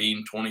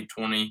 2019,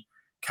 2020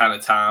 kind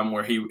of time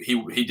where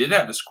he did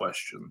have his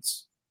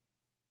questions.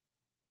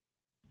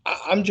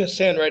 I'm just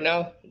saying right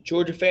now,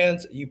 Georgia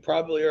fans, you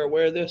probably are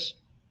aware of this.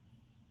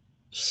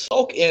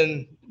 Sulk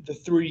in the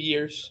 3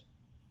 years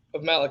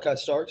of Malachi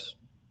Starks.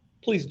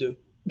 Please do.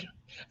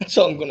 That's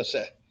all I'm going to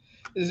say.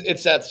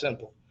 It's that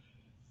simple.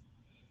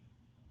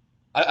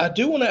 I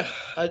do want to.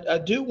 I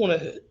do want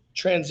to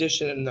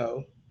transition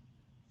though,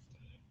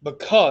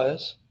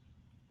 because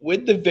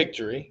with the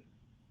victory,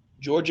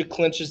 Georgia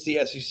clinches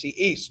the SEC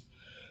East.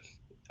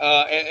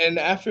 And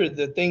after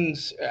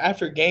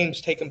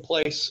games taking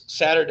place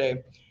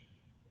Saturday,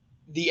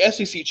 the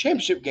SEC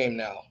championship game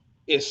now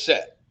is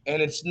set,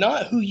 and it's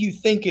not who you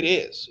think it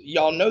is.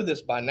 Y'all know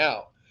this by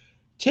now.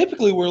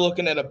 Typically, we're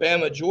looking at a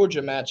Bama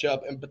Georgia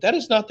matchup, but that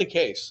is not the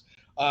case.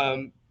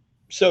 Um,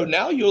 so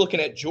now you're looking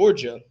at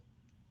Georgia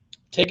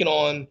taking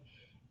on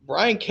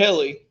Brian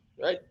Kelly,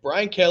 right?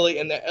 Brian Kelly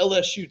and the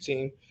LSU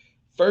team.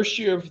 First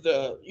year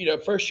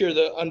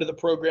under the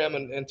program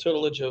and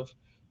tutelage of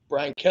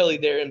Brian Kelly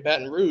there in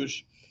Baton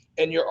Rouge,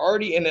 and you're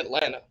already in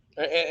Atlanta.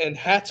 Right? And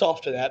hats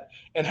off to that,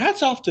 and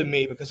hats off to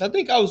me because I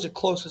think I was the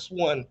closest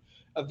one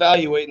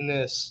evaluating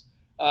this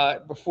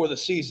before the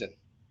season.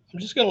 I'm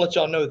just going to let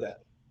y'all know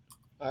that.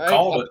 All right.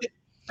 Called it.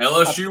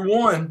 LSU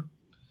won.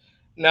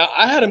 Now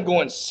I had him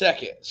going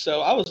second,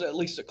 so I was at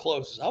least the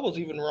closest. I was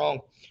even wrong.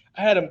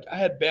 I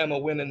had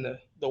Bama winning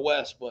the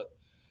West, but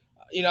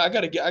I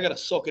gotta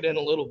soak it in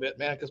a little bit,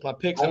 man, because my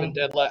picks have been On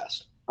dead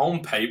last.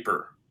 on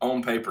paper,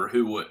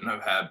 who wouldn't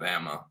have had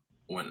Bama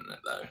winning it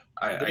though?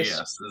 I This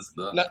guess is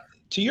the Now,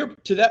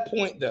 to that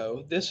point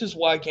though, this is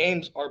why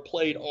games are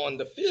played on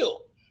the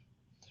field.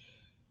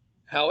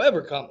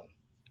 However,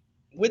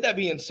 with that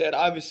being said,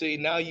 obviously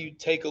now you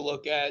take a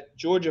look at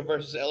Georgia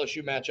versus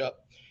LSU matchup,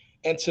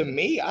 and to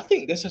me, I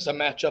think this is a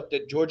matchup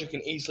that Georgia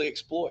can easily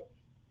exploit.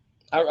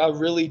 I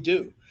really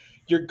do.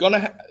 You're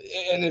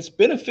and it's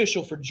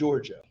beneficial for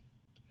Georgia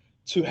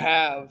to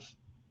have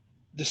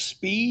the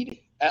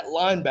speed at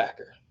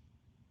linebacker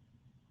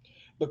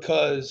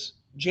because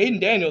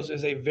Jaden Daniels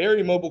is a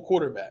very mobile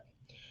quarterback.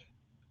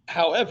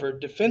 However,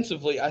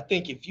 defensively, I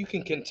think if you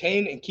can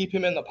contain and keep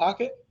him in the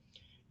pocket,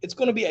 it's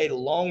going to be a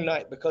long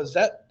night because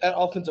that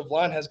offensive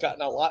line has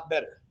gotten a lot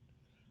better.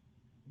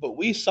 But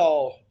we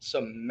saw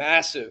some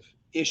massive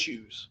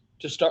issues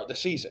to start the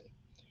season.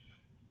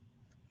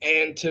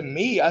 And to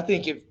me, I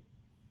think if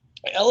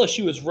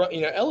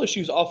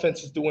LSU's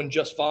offense is doing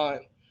just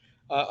fine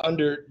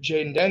under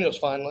Jaden Daniels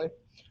finally,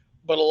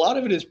 but a lot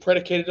of it is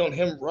predicated on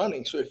him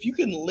running. So if you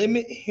can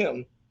limit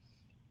him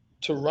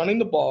to running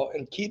the ball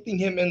and keeping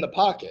him in the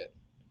pocket,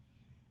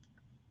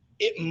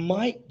 it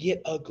might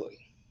get ugly.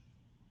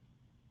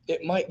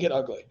 It might get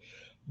ugly.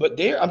 But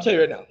I'm telling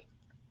you right now,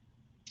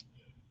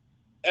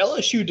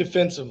 LSU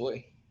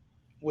defensively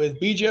with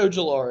BJ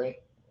Ojolari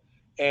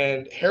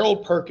and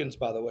Harold Perkins,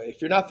 by the way,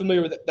 if you're not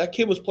familiar with that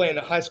kid was playing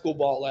a high school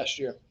ball last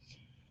year.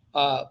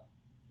 Uh,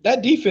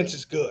 that defense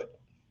is good.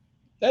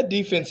 That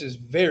defense is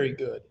very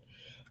good.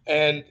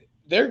 And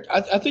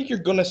I think you're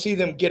going to see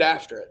them get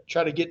after it,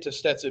 try to get to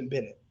Stetson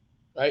Bennett,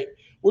 right?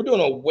 We're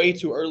doing a way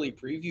too early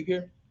preview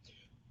here.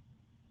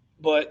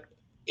 But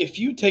if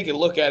you take a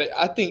look at it,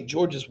 I think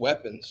Georgia's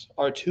weapons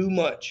are too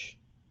much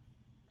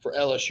for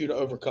LSU to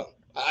overcome.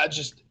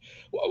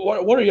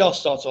 What are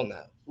y'all's thoughts on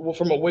that? Well,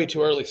 from a way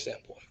too early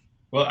standpoint.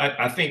 Well,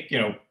 I think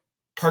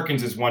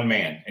Perkins is one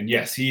man, and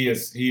yes, he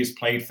has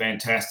played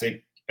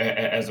fantastic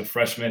as a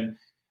freshman,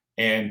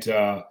 and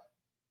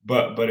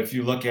but if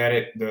you look at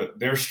it,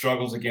 their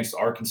struggles against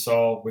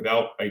Arkansas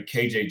without a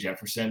KJ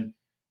Jefferson,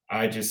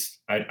 I just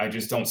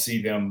don't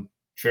see them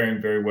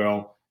faring very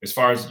well. As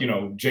far as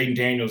Jaden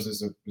Daniels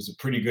is a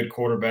pretty good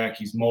quarterback.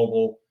 He's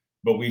mobile,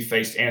 but we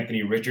faced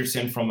Anthony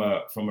Richardson from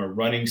a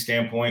running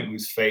standpoint.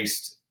 We've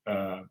faced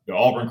the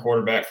Auburn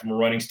quarterback from a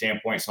running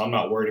standpoint, so I'm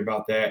not worried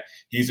about that.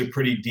 He's a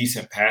pretty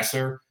decent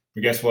passer,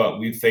 but guess what?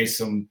 We've faced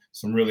some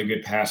really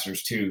good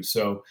passers too.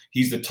 So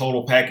he's the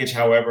total package.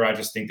 However, I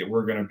just think that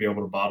we're going to be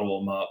able to bottle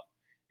them up.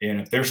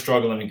 And if they're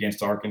struggling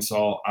against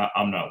Arkansas,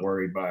 I'm not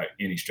worried by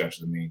any stretch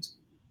of the means.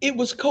 It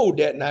was cold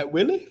that night,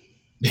 Willie.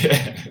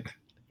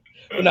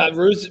 Well, now,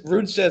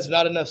 Rude says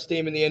not enough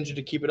steam in the engine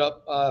to keep it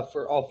up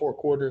for all four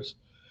quarters.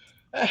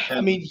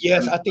 I mean,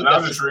 yes, I think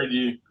I'll just read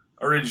you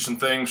some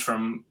things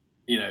from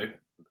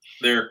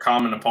their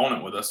common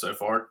opponent with us so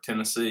far,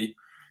 Tennessee,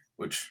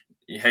 which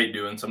you hate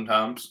doing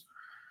sometimes.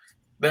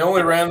 They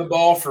only ran the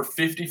ball for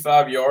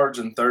 55 yards,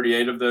 and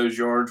 38 of those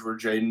yards were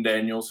Jaden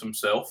Daniels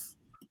himself.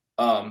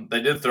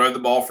 They did throw the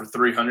ball for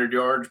 300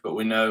 yards, but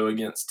we know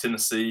against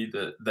Tennessee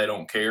that they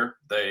don't care.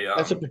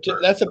 That's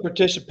a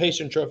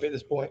participation trophy at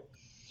this point.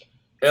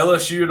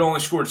 LSU had only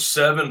scored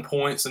 7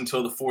 points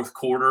until the fourth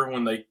quarter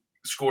when they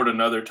scored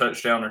another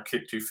touchdown or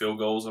kicked 2 field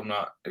goals. I'm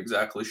not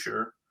exactly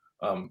sure.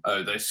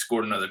 They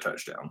scored another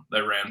touchdown. They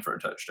ran for a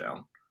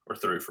touchdown or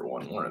threw for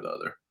one or the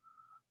other.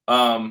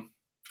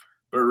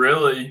 But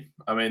really,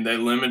 I mean,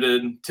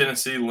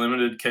 Tennessee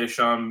limited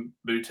Kayshon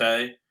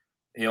Boutte.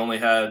 He only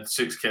had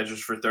 6 catches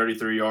for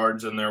 33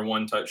 yards and their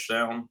 1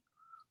 touchdown.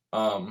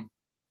 At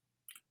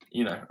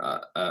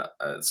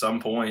some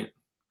point,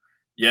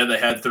 yeah, they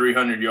had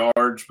 300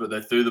 yards, but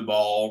they threw the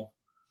ball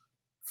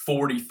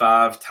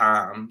 45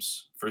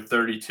 times for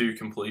 32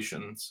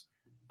 completions,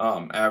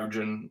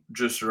 averaging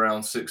just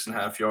around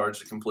 6.5 yards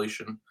to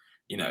completion.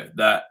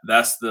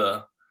 That's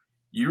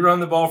you run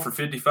the ball for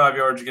 55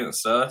 yards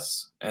against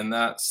us, and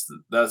that's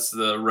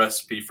the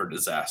recipe for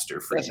disaster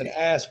for you. That's an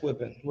ass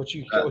whipping. What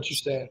you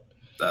saying?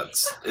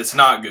 It's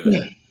not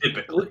good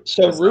typically.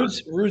 So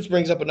Rudes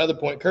brings up another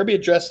point. Kirby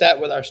addressed that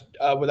with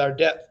our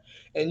depth,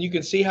 and you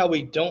can see how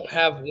we don't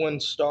have one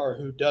star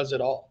who does it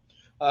all.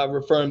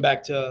 Referring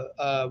back to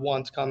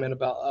Juan's comment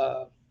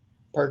about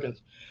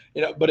Perkins,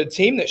 but a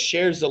team that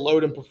shares the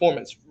load and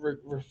performance,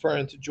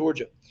 referring to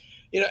Georgia,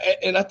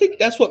 and I think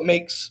that's what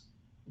makes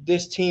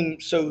this team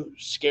so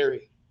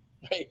scary,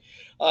 right?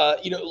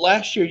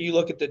 Last year you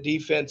look at the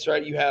defense,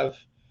 right? You have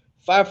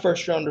 5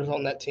 first-rounders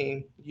on that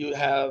team. You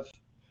have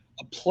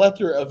a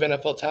plethora of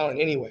NFL talent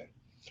anyway.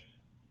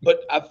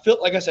 But I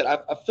feel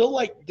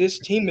like this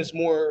team is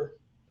more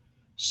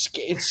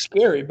it's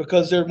scary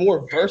because they're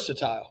more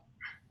versatile,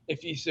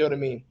 if you see what I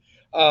mean.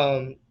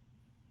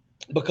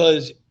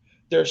 Because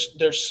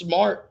they're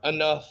smart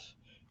enough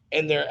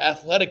and they're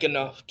athletic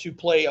enough to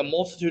play a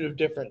multitude of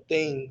different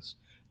things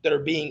that are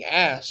being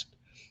asked.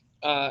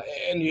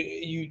 And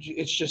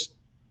it's just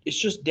it's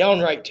just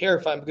downright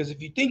terrifying because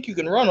if you think you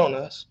can run on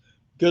us,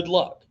 good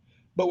luck.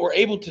 But we're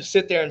able to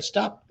sit there and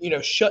stop,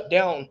 shut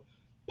down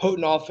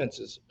potent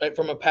offenses, right,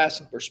 from a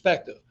passing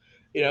perspective.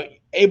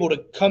 Able to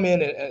come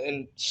in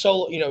and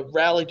solo,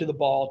 rally to the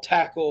ball,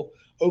 tackle,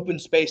 open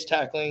space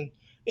tackling.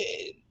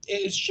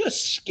 It's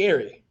just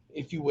scary,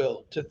 if you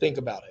will, to think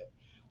about it.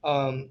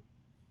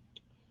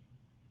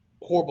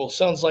 Horrible.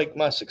 Sounds like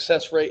my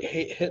success rate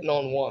hitting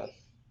on one.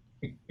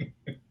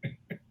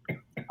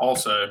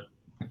 Also,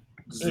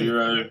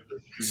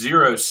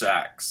 zero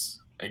sacks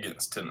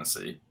against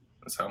Tennessee.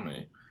 That's how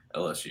many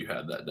LSU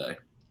had that day.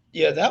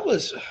 Yeah, that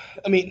was.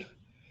 I mean,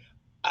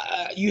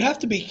 you have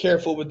to be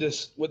careful with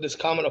this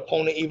common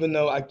opponent, even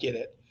though I get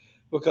it,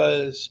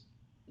 because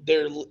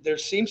there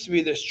seems to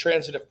be this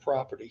transitive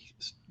property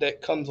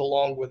that comes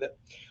along with it.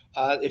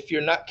 If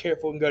you're not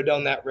careful and go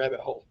down that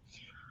rabbit hole.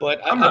 But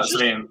I'm not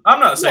saying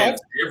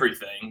it's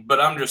everything, but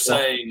I'm just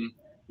saying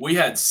we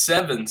had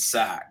 7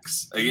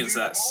 sacks against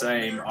that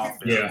same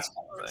offense. Yeah.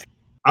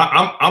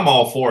 I'm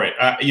all for it.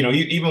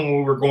 Even when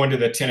we were going to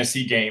the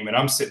Tennessee game, and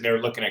I'm sitting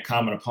there looking at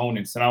common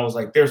opponents, and I was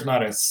like, "There's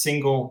not a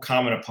single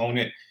common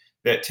opponent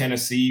that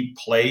Tennessee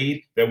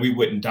played that we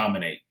wouldn't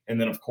dominate." And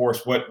then, of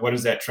course, what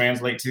does that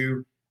translate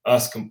to?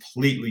 Us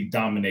completely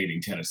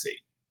dominating Tennessee.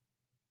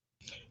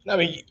 I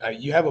mean,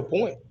 you have a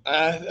point.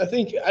 I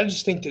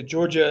just think that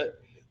Georgia,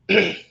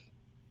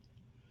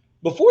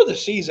 before the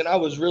season, I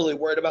was really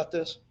worried about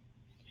this,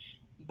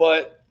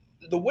 but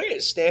the way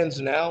it stands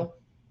now,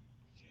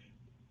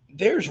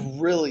 there's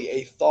really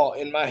a thought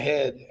in my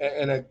head,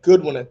 and a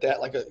good one at that,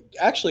 like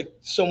actually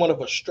somewhat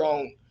of a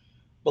strong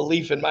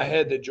belief in my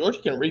head that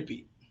Georgia can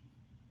repeat.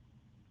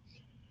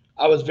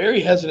 I was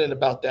very hesitant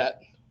about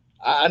that.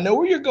 I know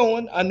where you're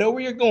going.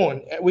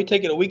 We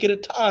take it a week at a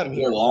time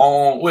here.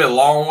 We're a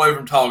long way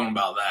from talking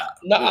about that.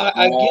 No,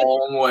 I get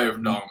long way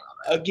from talking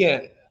about that.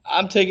 Again,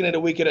 I'm taking it a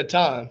week at a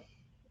time.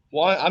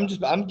 Why? I'm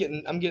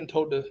getting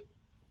told to.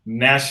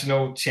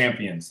 National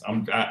champions.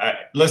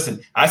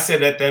 Listen. I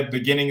said at the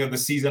beginning of the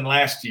season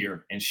last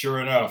year, and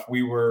sure enough,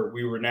 we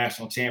were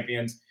national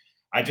champions.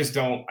 I just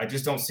don't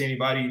see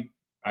anybody.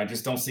 I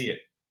just don't see it.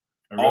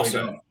 I really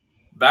don't.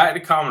 Back to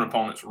common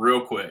opponents real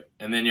quick,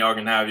 and then y'all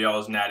can have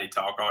y'all's natty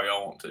talk all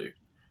y'all want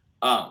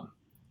to.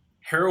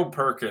 Harold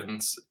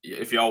Perkins,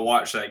 if y'all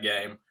watch that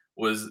game,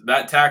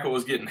 that tackle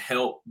was getting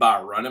helped by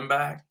a running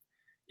back.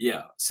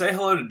 Yeah, say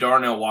hello to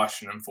Darnell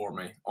Washington for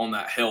me on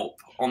that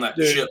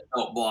chip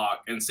help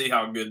block, and see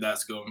how good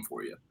that's going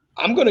for you.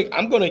 I'm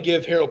gonna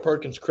give Harold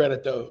Perkins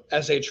credit though,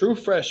 as a true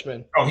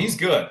freshman. Oh, he's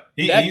good.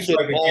 He's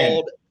like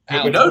again.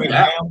 No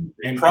doubt.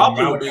 And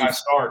probably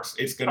starts.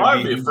 It's going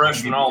to be a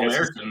freshman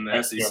All-American in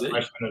the SEC.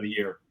 Freshman of the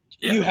year.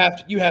 Yeah.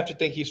 You have to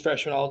think he's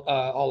freshman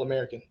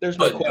All-American. There's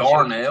no question.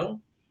 Darnell,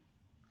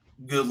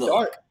 good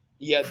luck.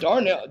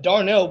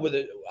 Darnell with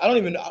it. I don't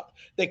even know.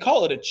 They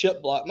call it a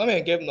chip block. My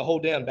man gave him the whole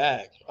damn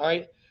bag. All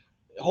right,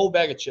 a whole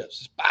bag of chips.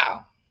 Just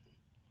bow.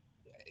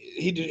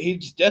 He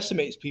just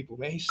decimates people,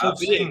 man. He's so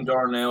big. I've seen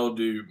Darnell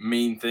do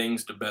mean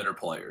things to better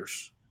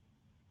players.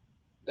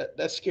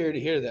 That's scary to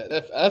hear that.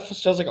 That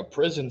sounds like a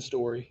prison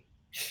story.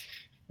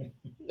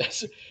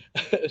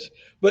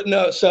 But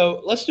no,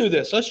 so let's do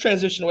this. Let's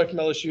transition away from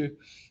LSU.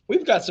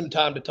 We've got some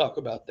time to talk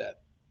about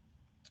that,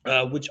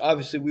 which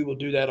obviously we will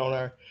do that on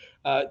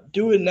our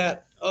doing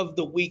that of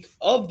the week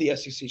of the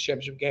SEC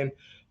championship game.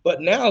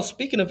 But now,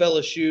 speaking of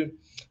LSU,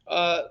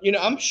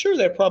 I'm sure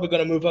they're probably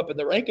going to move up in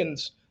the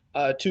rankings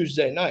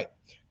Tuesday night.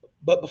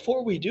 But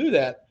before we do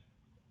that,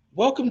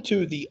 welcome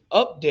to the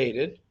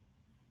updated,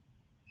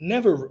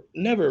 never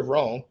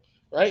wrong,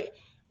 right?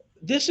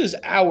 This is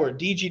our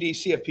DGD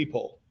CFP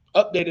poll,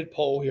 updated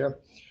poll here.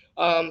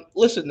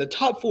 Listen, the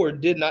top 4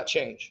 did not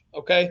change,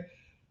 okay?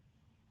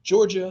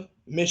 Georgia,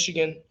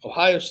 Michigan,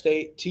 Ohio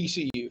State,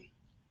 TCU.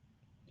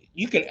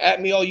 You can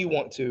at me all you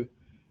want to.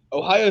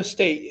 Ohio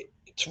State,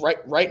 it's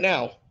right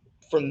now,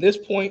 from this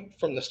point,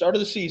 from the start of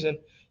the season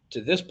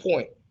to this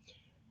point,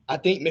 I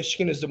think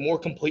Michigan is the more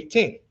complete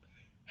team.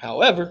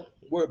 However,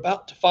 we're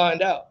about to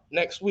find out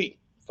next week,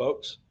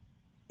 folks,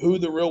 who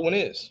the real one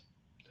is.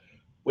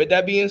 With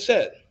that being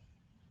said,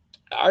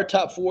 our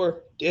top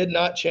 4 did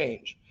not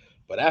change.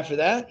 But after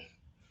that,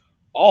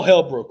 all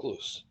hell broke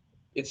loose.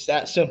 It's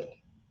that simple.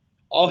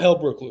 All hell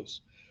broke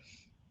loose.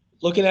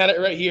 Looking at it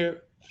right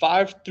here,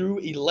 5 through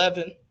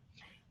 11.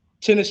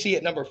 Tennessee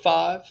at number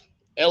 5.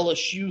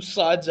 LSU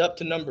slides up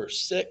to number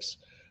 6.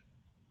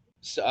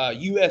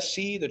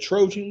 USC, the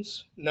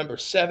Trojans, number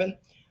 7.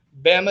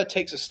 Bama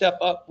takes a step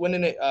up,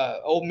 winning it.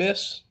 Ole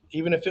Miss,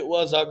 even if it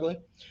was ugly,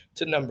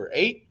 to number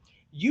 8.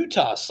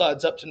 Utah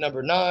slides up to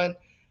number 9.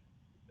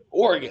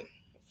 Oregon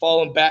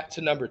falling back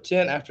to number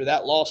 10 after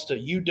that loss to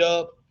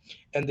UW.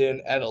 And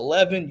then at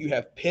 11, you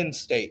have Penn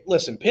State.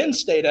 Listen, Penn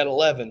State at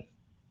 11.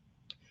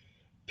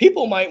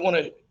 People might want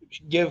to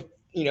give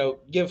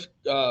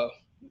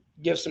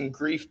some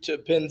grief to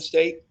Penn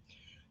State,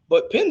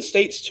 but Penn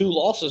State's 2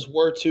 losses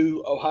were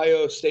to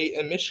Ohio State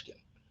and Michigan.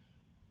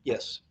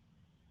 Yes.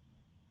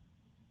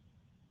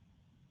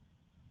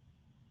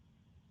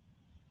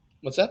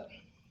 What's that?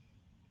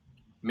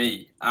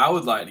 Me, I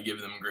would like to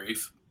give them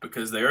grief.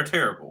 because they are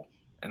terrible,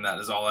 and that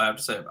is all I have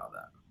to say about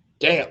that.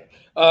 Damn.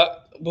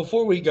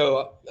 Before we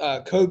go,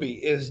 Kobe,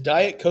 is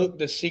Diet Coke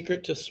the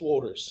secret to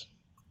Swolders?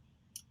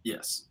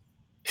 Yes.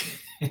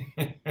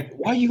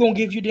 Why you gonna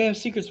give your damn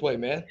secrets away,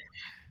 man?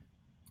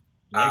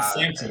 Like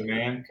Simpson,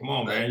 man. Come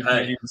on, man. You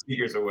can't give the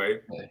secrets away.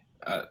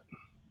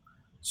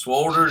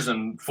 Swolders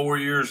and 4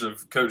 years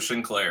of Coach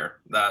Sinclair.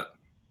 That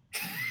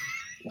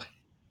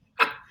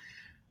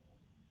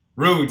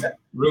Rude.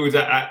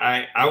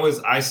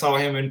 I saw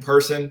him in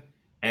person,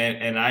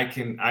 and I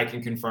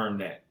can confirm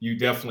that. You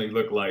definitely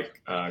look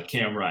like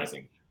Cam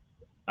Rising.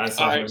 I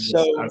saw him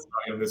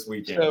this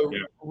weekend.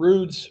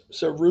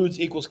 So Rudes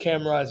equals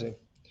Cam Rising.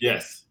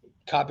 Yes.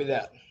 Copy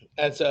that.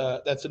 That's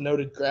a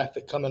noted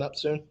graphic coming up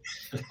soon,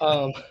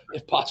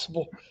 if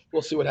possible.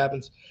 We'll see what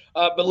happens.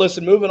 But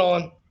listen, moving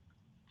on.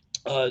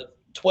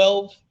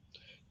 12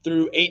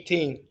 through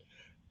 18,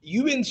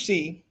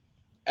 UNC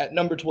at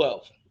number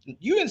 12.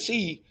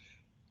 UNC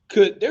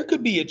there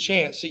could be a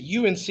chance that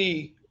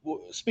UNC.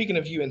 Speaking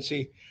of UNC,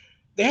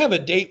 they have a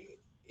date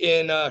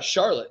in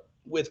Charlotte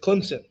with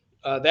Clemson.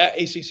 That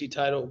ACC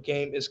title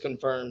game is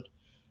confirmed,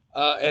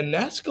 and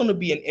that's going to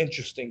be an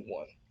interesting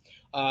one.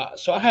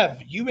 So I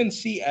have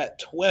UNC at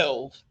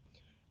 12,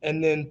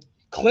 and then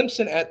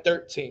Clemson at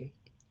 13.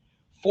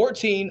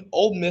 14,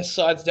 Ole Miss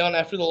sides down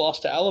after the loss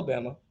to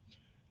Alabama.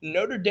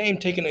 Notre Dame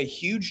taking a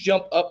huge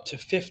jump up to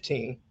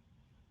 15.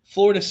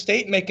 Florida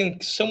State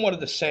making somewhat of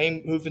the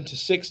same, moving to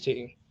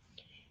 16.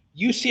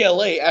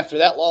 UCLA, after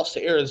that loss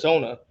to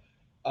Arizona,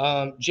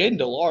 Jaden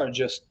DeLar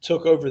just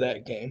took over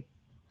that game.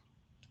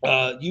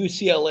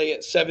 UCLA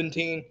at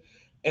 17,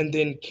 and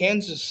then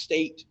Kansas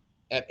State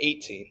at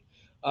 18.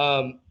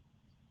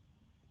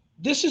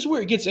 This is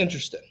where it gets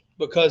interesting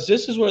because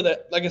this is where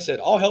like I said,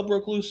 all hell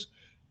broke loose.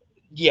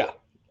 Yeah,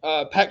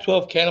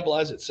 Pac-12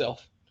 cannibalized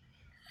itself.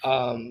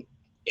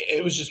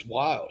 It was just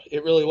wild.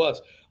 It really was.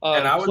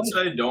 And I would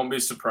say don't be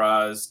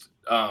surprised,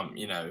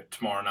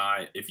 tomorrow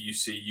night if you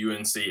see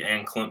UNC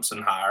and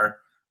Clemson higher.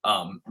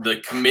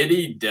 The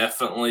committee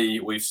definitely,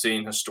 we've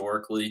seen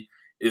historically,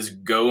 is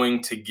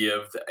going to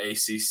give the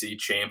ACC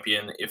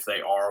champion, if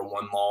they are a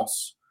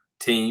one-loss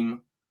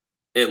team,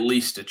 at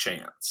least a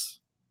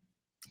chance.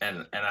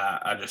 And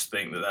I just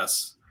think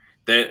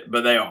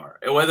but they are.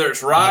 Whether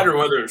it's right or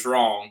whether it's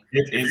wrong,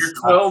 if you're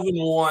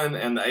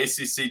 12-1 and the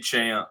ACC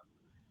champ,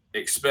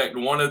 expect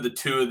one of the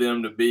two of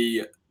them to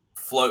be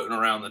floating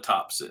around the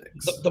top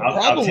six.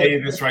 I'll tell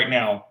you this right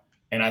now,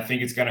 and I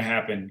think it's going to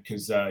happen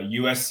because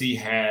USC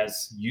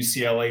has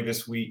UCLA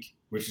this week,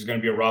 which is going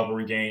to be a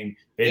rivalry game.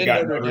 They've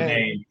got Notre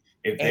Dame.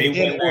 If they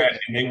win that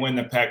and they win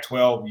the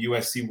Pac-12,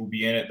 USC will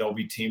be in it. They'll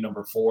be team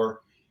number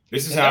 4.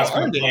 This is how it's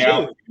going to play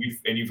out.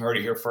 And you've heard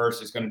it here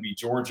first. It's going to be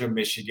Georgia,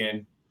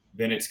 Michigan.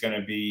 Then it's going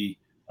to be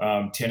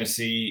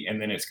Tennessee,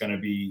 and then it's going to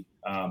be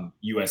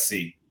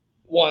USC.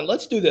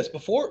 Let's do this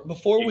before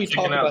we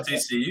talk about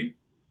TCU. That.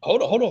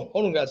 Hold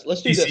on, guys.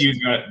 Let's do TCU's this.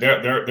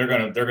 They're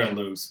gonna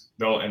lose.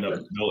 They'll end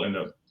up.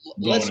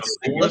 Let's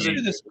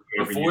do this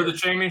before the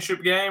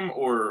championship game,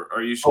 or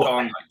are you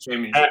calling like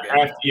championship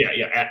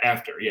game?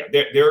 After.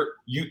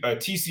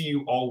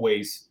 TCU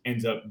always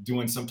ends up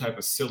doing some type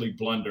of silly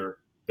blunder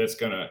that's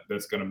gonna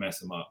mess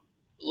them up.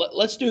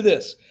 Let's do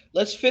this.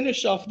 Let's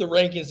finish off the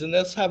rankings and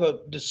let's have a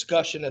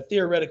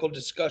theoretical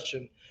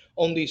discussion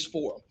on these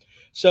 4.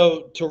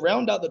 So to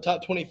round out the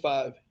top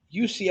 25,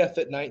 UCF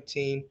at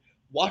 19,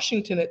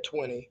 Washington at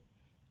 20,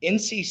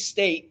 NC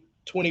State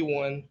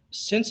 21,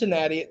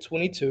 Cincinnati at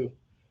 22,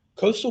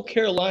 Coastal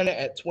Carolina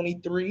at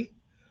 23,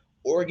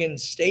 Oregon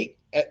State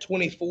at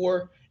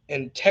 24,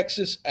 and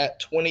Texas at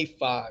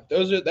 25.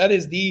 That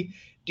is the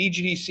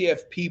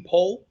DGDCFP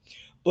poll.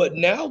 But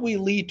now we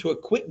lead to a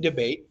quick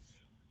debate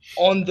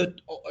and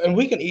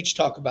we can each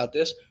talk about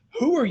this.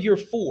 Who are your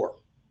 4?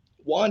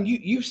 Juan,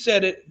 you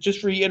said it,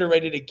 just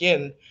reiterate it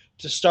again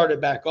to start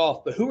it back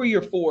off. But who are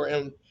your 4?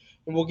 And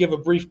we'll give a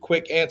brief,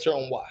 quick answer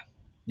on why.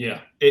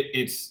 Yeah,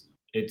 it's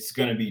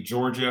going to be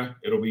Georgia.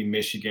 It'll be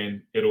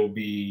Michigan. It'll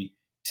be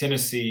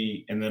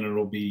Tennessee, and then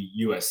it'll be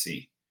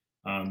USC.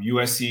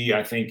 USC,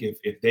 I think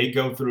if they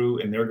go through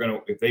and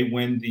if they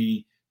win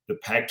the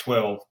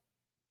Pac-12,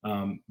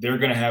 they're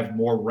going to have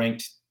more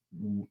ranked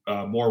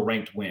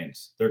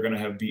wins. They're going to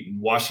have beaten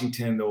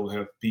Washington. They'll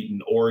have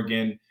beaten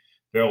Oregon.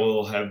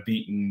 They'll have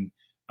beaten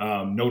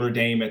Notre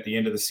Dame at the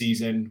end of the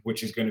season,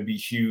 which is going to be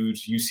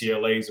huge.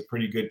 UCLA is a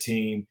pretty good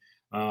team.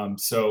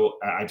 So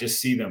I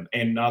just see them,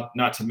 and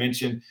not to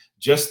mention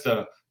just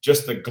the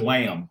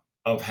glam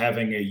of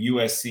having a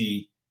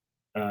USC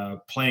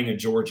playing a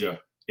Georgia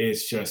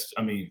is just.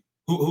 I mean,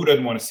 who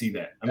doesn't want to see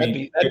that? I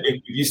mean,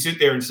 if you sit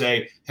there and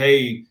say,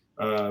 "Hey,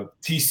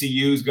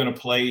 TCU is going to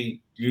play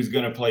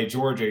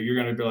Georgia," you're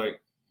going to be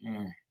like,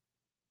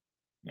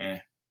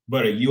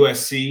 But a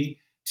USC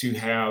to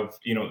have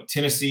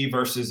Tennessee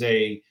versus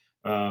a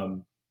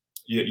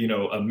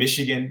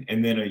Michigan,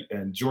 and then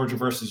a Georgia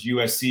versus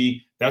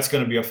USC, that's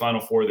going to be a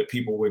Final Four that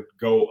people would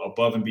go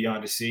above and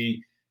beyond to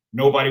see.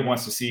 Nobody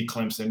wants to see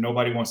Clemson.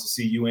 Nobody wants to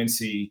see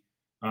UNC.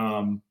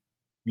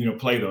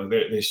 play though.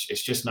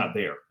 It's just not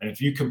there. And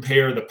if you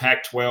compare the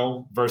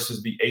Pac-12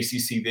 versus the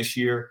ACC this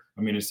year,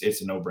 I mean,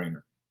 it's a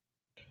no-brainer.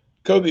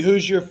 Kobe,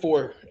 who's your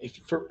four?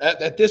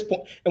 At this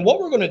point, and what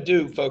we're going to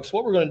do, folks,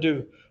 we're going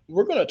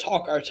to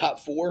talk our top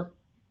four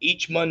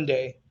each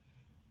Monday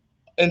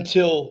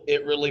until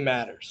it really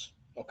matters.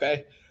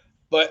 Okay,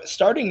 but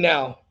starting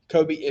now,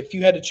 Kobe, if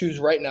you had to choose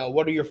right now,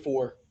 what are your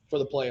four for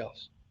the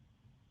playoffs?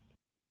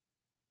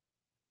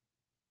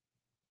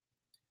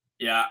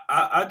 Yeah,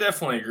 I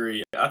definitely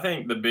agree. I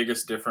think the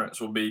biggest difference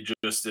will be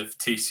just if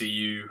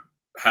TCU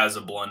has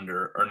a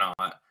blunder or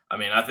not. I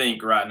mean, I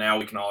think right now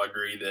we can all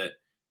agree that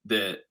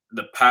the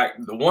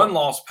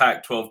one-loss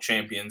Pac-12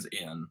 champions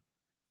in,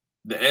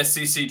 the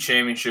SEC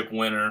championship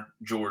winner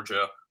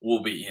Georgia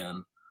will be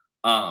in.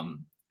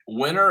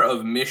 Winner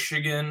of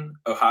Michigan,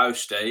 Ohio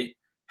State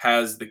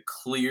has the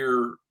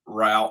clear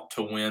route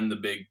to win the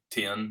Big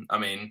Ten. I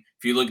mean,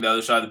 if you look at the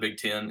other side of the Big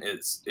Ten,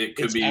 it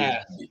could be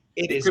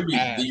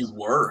the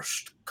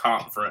worst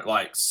conference,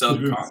 like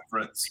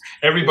sub-conference.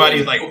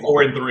 Everybody's like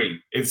 4-3.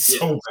 It's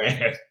so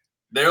bad.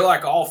 They're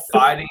like all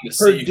fighting to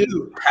see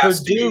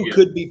Purdue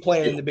could be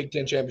playing in the Big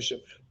Ten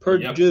championship.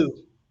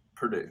 Purdue.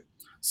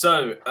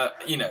 So,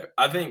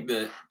 I think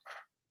that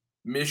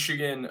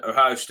Michigan,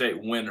 Ohio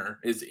State winner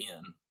is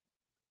in.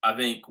 I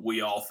think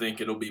we all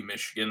think it'll be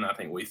Michigan. I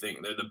think we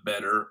think they're the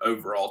better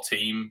overall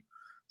team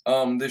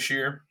this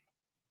year.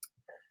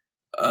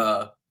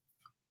 I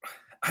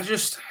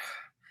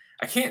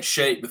can't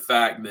shake the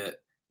fact that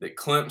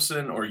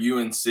Clemson or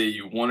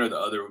UNC, one or the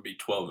other, would be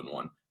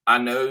 12-1. I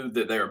know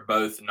that they're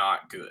both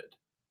not good,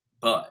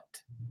 but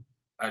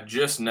I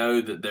just know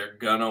that they're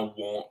gonna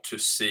want to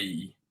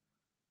see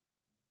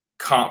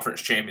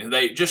conference champions.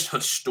 They just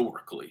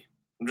historically.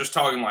 I'm just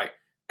talking like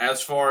as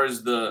far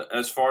as the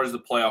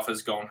playoff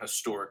has gone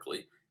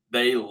historically,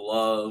 they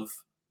love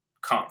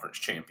conference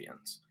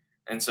champions.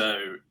 And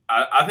so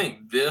I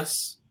think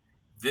this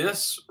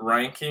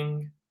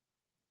ranking,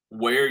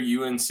 where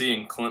UNC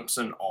and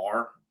Clemson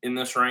are in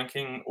this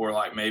ranking, or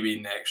like maybe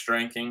next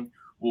ranking,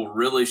 will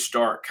really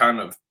start kind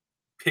of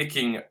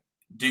picking,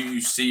 do you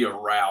see a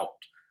route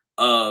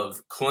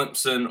of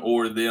Clemson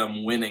or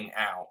them winning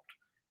out?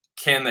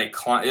 Can they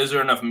climb? Is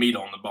there enough meat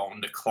on the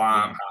bone to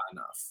climb high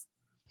enough?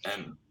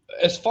 And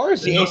as far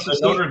as the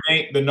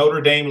ACC, the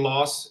Notre Dame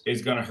loss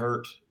is going to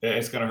hurt.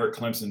 It's going to hurt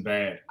Clemson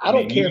bad. I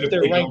don't care if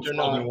they're ranked or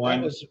not.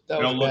 That was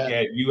look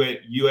at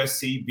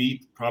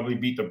USC probably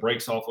beat the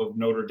brakes off of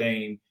Notre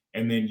Dame,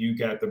 and then you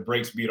got the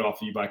brakes beat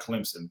off of you by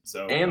Clemson.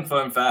 So, and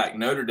fun fact,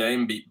 Notre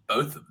Dame beat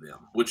both of them,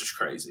 which is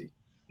crazy.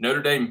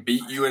 Notre Dame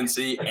beat UNC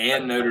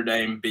and Notre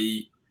Dame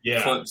beat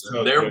Clemson.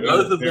 So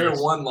both of their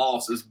one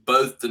loss is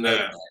both to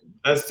Notre Dame.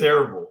 That's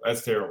terrible.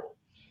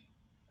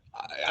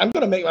 I'm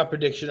going to make my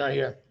prediction right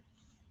here.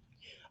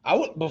 I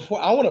want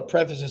to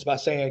preface this by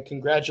saying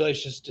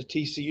congratulations to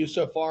TCU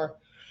so far.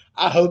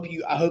 I hope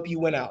you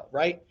win out,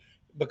 right?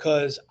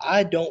 Because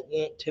I don't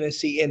want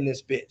Tennessee in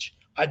this bitch.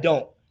 I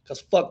don't,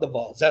 because fuck the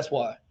Vols. That's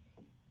why.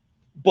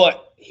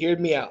 But hear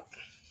me out.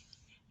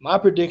 My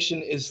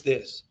prediction is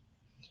this.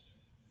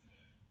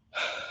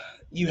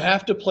 You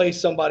have to play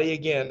somebody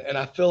again, and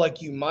I feel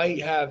like you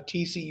might have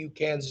TCU,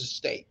 Kansas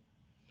State.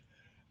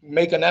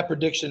 Making that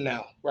prediction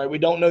now, right? We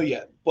don't know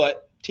yet,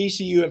 but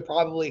TCU and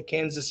probably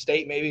Kansas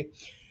State maybe.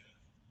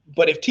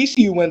 But if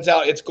TCU wins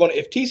out, it's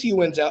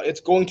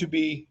going to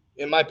be,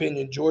 in my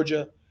opinion,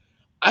 Georgia.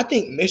 I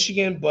think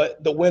Michigan,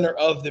 but the winner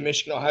of the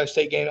Michigan-Ohio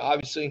State game,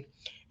 obviously,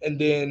 and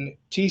then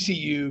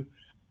TCU.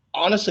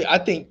 Honestly, I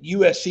think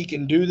USC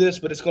can do this,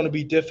 but it's going to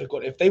be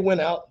difficult. If they win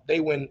out, they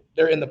win.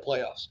 They're in the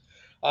playoffs.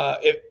 I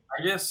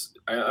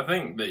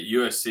think that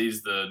USC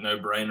is the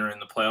no-brainer in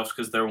the playoffs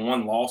because their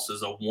one loss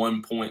is a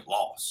 1-point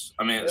loss.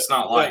 I mean, it's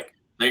not like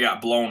they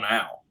got blown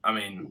out. I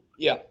mean,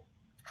 yeah.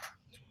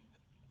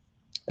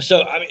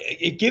 So, I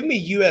mean, give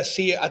me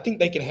USC. I think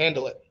they can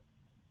handle it.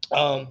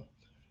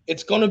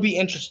 It's going to be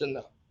interesting,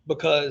 though,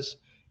 because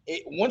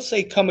once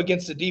they come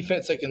against the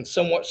defense that can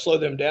somewhat slow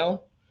them down,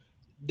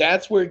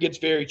 that's where it gets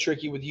very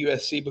tricky with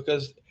USC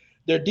because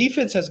their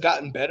defense has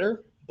gotten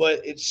better, but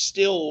it's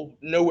still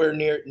nowhere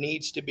near it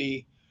needs to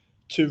be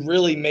to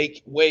really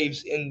make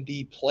waves in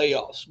the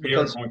playoffs.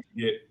 Because they're going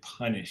to get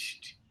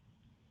punished.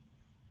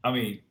 I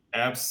mean,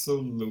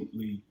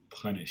 absolutely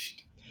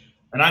punished.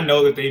 And I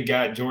know that they've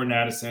got Jordan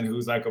Addison,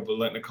 who's like a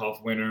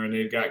Biletnikoff winner, and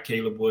they've got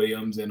Caleb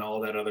Williams and all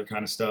that other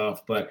kind of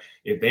stuff. But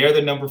if they are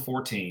the number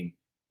 14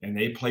 and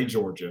they play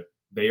Georgia,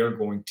 they are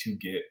going to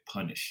get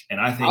punished. And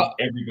I think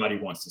everybody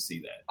wants to see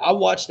that. I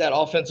watched that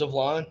offensive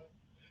line.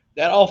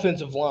 That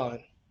offensive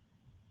line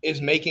is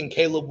making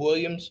Caleb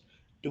Williams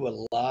do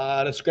a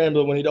lot of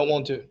scrambling when he don't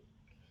want to.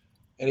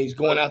 And he's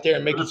going out there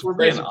and making some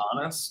crazy. Being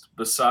honest,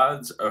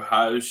 besides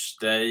Ohio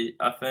State,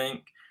 I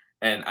think,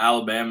 and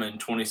Alabama in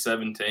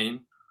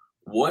 2017,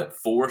 what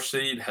 4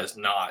 seed has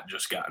not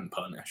just gotten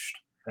punished?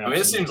 Absolutely. I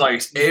mean, it seems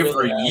like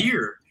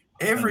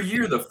every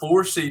year the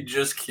 4 seed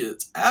just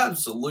gets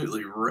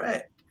absolutely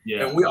wrecked.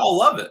 Yeah. And we all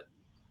love it.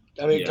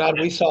 I mean, God,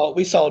 we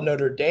saw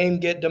Notre Dame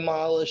get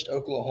demolished,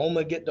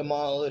 Oklahoma get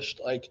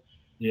demolished.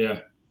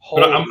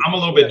 But I'm a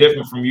little bit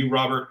different from you,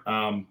 Robert.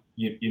 I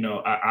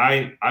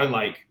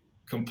like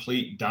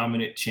complete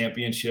dominant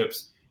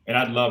championships, and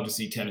I'd love to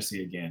see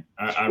Tennessee again.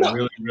 I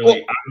really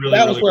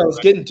that was where I was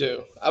getting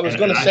to. I was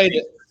going to say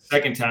that the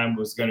second time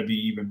was going to be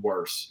even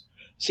worse.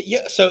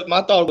 So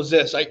my thought was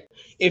this: like,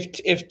 if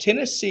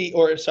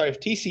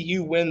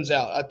TCU wins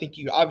out, I think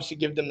you obviously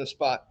give them the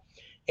spot,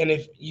 and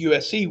if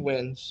USC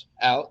wins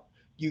out,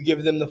 you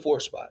give them the 4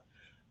 spot.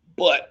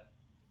 But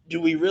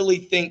do we really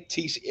think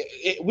TCU?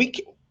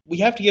 We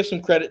have to give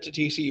some credit to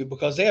TCU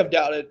because they have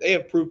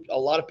proved a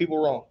lot of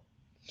people wrong.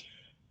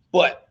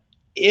 But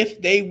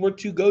if they were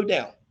to go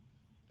down,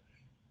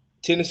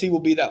 Tennessee will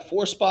be that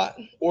 4 spot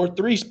or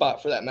 3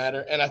 spot for that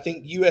matter, and I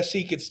think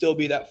USC could still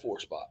be that 4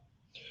 spot.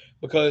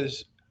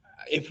 Because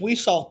if we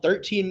saw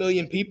 13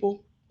 million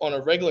people on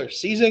a regular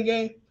season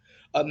game,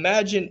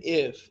 imagine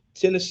if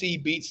Tennessee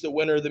beats the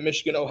winner of the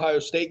Michigan-Ohio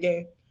State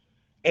game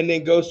and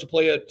then goes to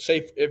play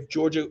if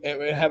Georgia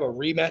and have a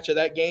rematch of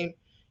that game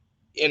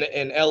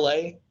in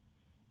LA,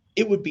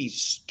 it would be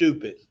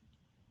stupid.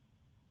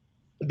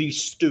 It'd be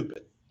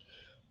stupid.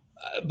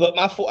 But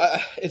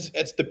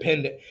it's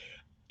dependent.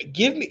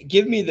 Give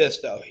me this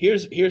though.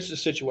 Here's the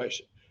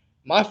situation.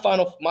 My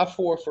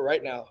 4 for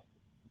right now: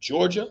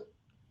 Georgia.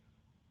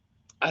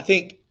 I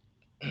think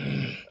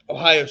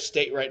Ohio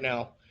State right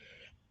now.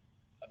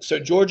 So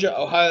Georgia,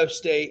 Ohio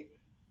State,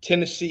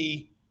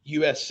 Tennessee,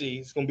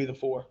 USC is going to be the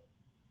 4.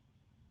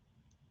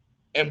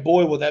 And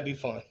boy, will that be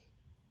fun.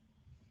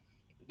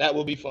 That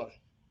will be fun.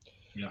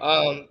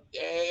 Yeah.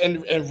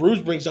 And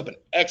Ruse brings up an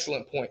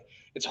excellent point.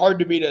 It's hard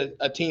to beat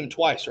a team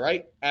twice,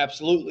 right?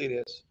 Absolutely it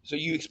is. So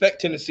you expect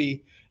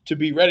Tennessee to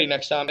be ready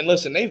next time. And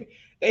listen,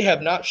 they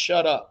have not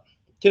shut up.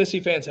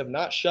 Tennessee fans have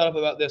not shut up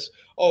about this.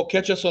 Oh,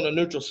 catch us on a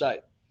neutral site.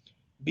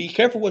 Be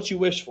careful what you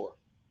wish for.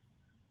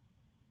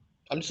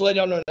 I'm just letting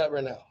y'all know that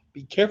right now.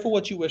 Be careful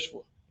what you wish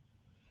for.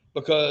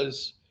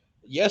 Because,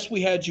 yes,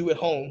 we had you at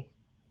home,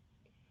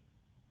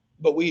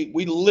 but we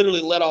literally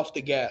let off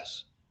the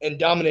gas and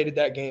dominated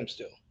that game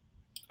still.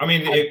 I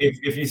mean,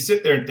 if you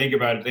sit there and think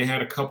about it, they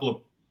had a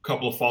couple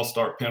of false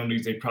start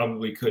penalties they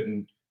probably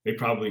couldn't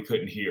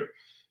hear.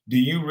 Do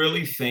you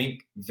really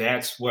think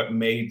that's what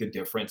made the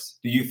difference?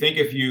 Do you think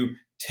if you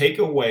take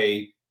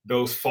away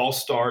those false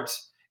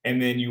starts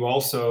and then you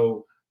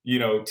also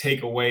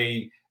take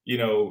away,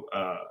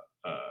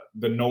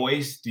 the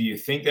noise, do you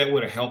think that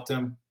would have helped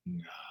them?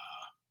 No,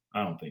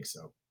 I don't think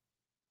so.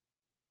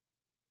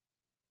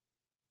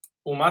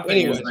 Well, my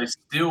thing is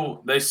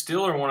they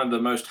still are one of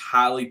the most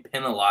highly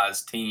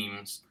penalized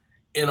teams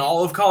in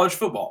all of college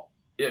football.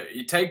 Yeah,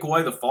 you take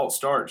away the false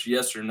starts,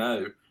 yes or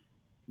no.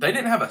 They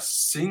didn't have a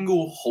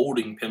single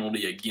holding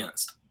penalty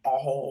against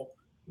all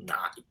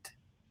night.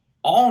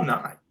 All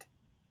night.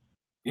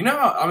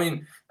 I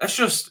mean, that's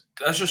just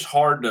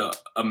hard to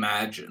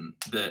imagine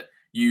that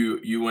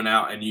you went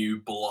out and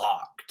you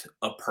blocked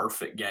a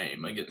perfect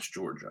game against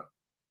Georgia.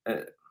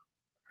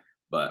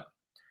 But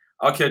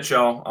I'll catch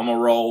y'all. I'm going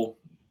to roll.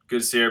 Good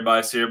to see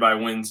everybody. See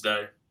everybody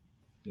Wednesday.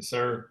 Yes,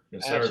 sir.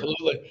 Yes, sir.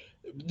 Absolutely.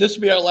 This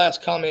will be our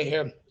last comment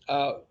here.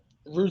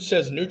 Ruth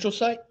says, neutral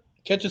site?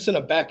 Catch us in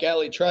a back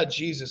alley. Try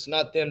Jesus,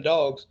 not them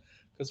dogs,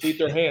 because we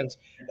throw hands.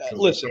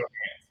 Listen,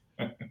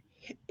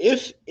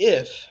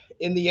 if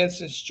in the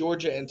instance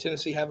Georgia and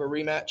Tennessee have a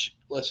rematch,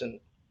 listen,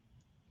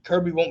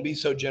 Kirby won't be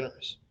so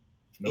generous.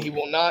 Nope. He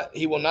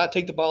will not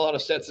take the ball out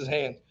of Stet's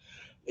hand.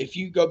 If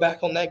you go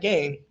back on that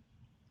game,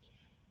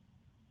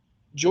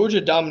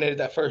 Georgia dominated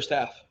that first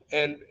half,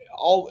 and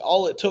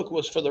all it took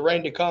was for the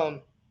rain to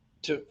come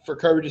for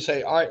Kirby to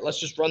say, all right, let's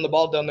just run the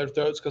ball down their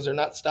throats because they're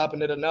not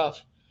stopping it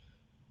enough,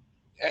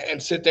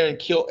 and sit there and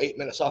kill 8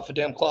 minutes off a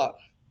damn clock.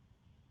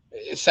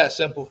 It's that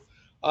simple.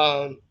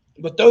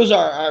 But those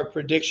are our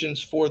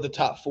predictions for the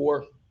top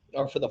 4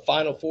 or for the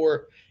final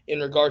 4 in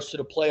regards to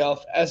the playoff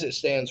as it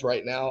stands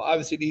right now.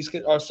 Obviously, these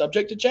are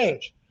subject to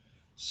change.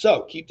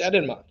 So keep that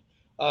in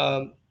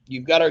mind.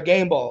 You've got our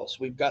game balls.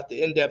 We've got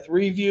the in-depth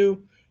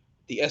review.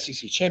 The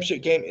SEC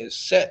championship game is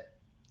set.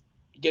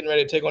 Getting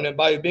ready to take on them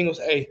Bayou Bengals.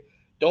 Hey,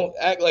 don't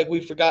act like we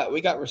forgot. We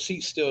got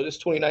receipts still. This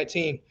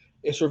 2019.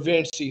 It's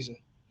revenge season.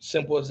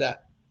 Simple as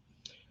that.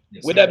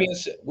 Yes,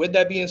 with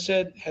that being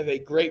said, have a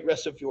great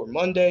rest of your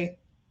Monday.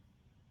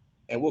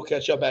 And we'll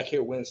catch y'all back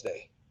here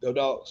Wednesday. Go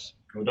Dogs.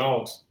 Go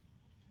Dogs.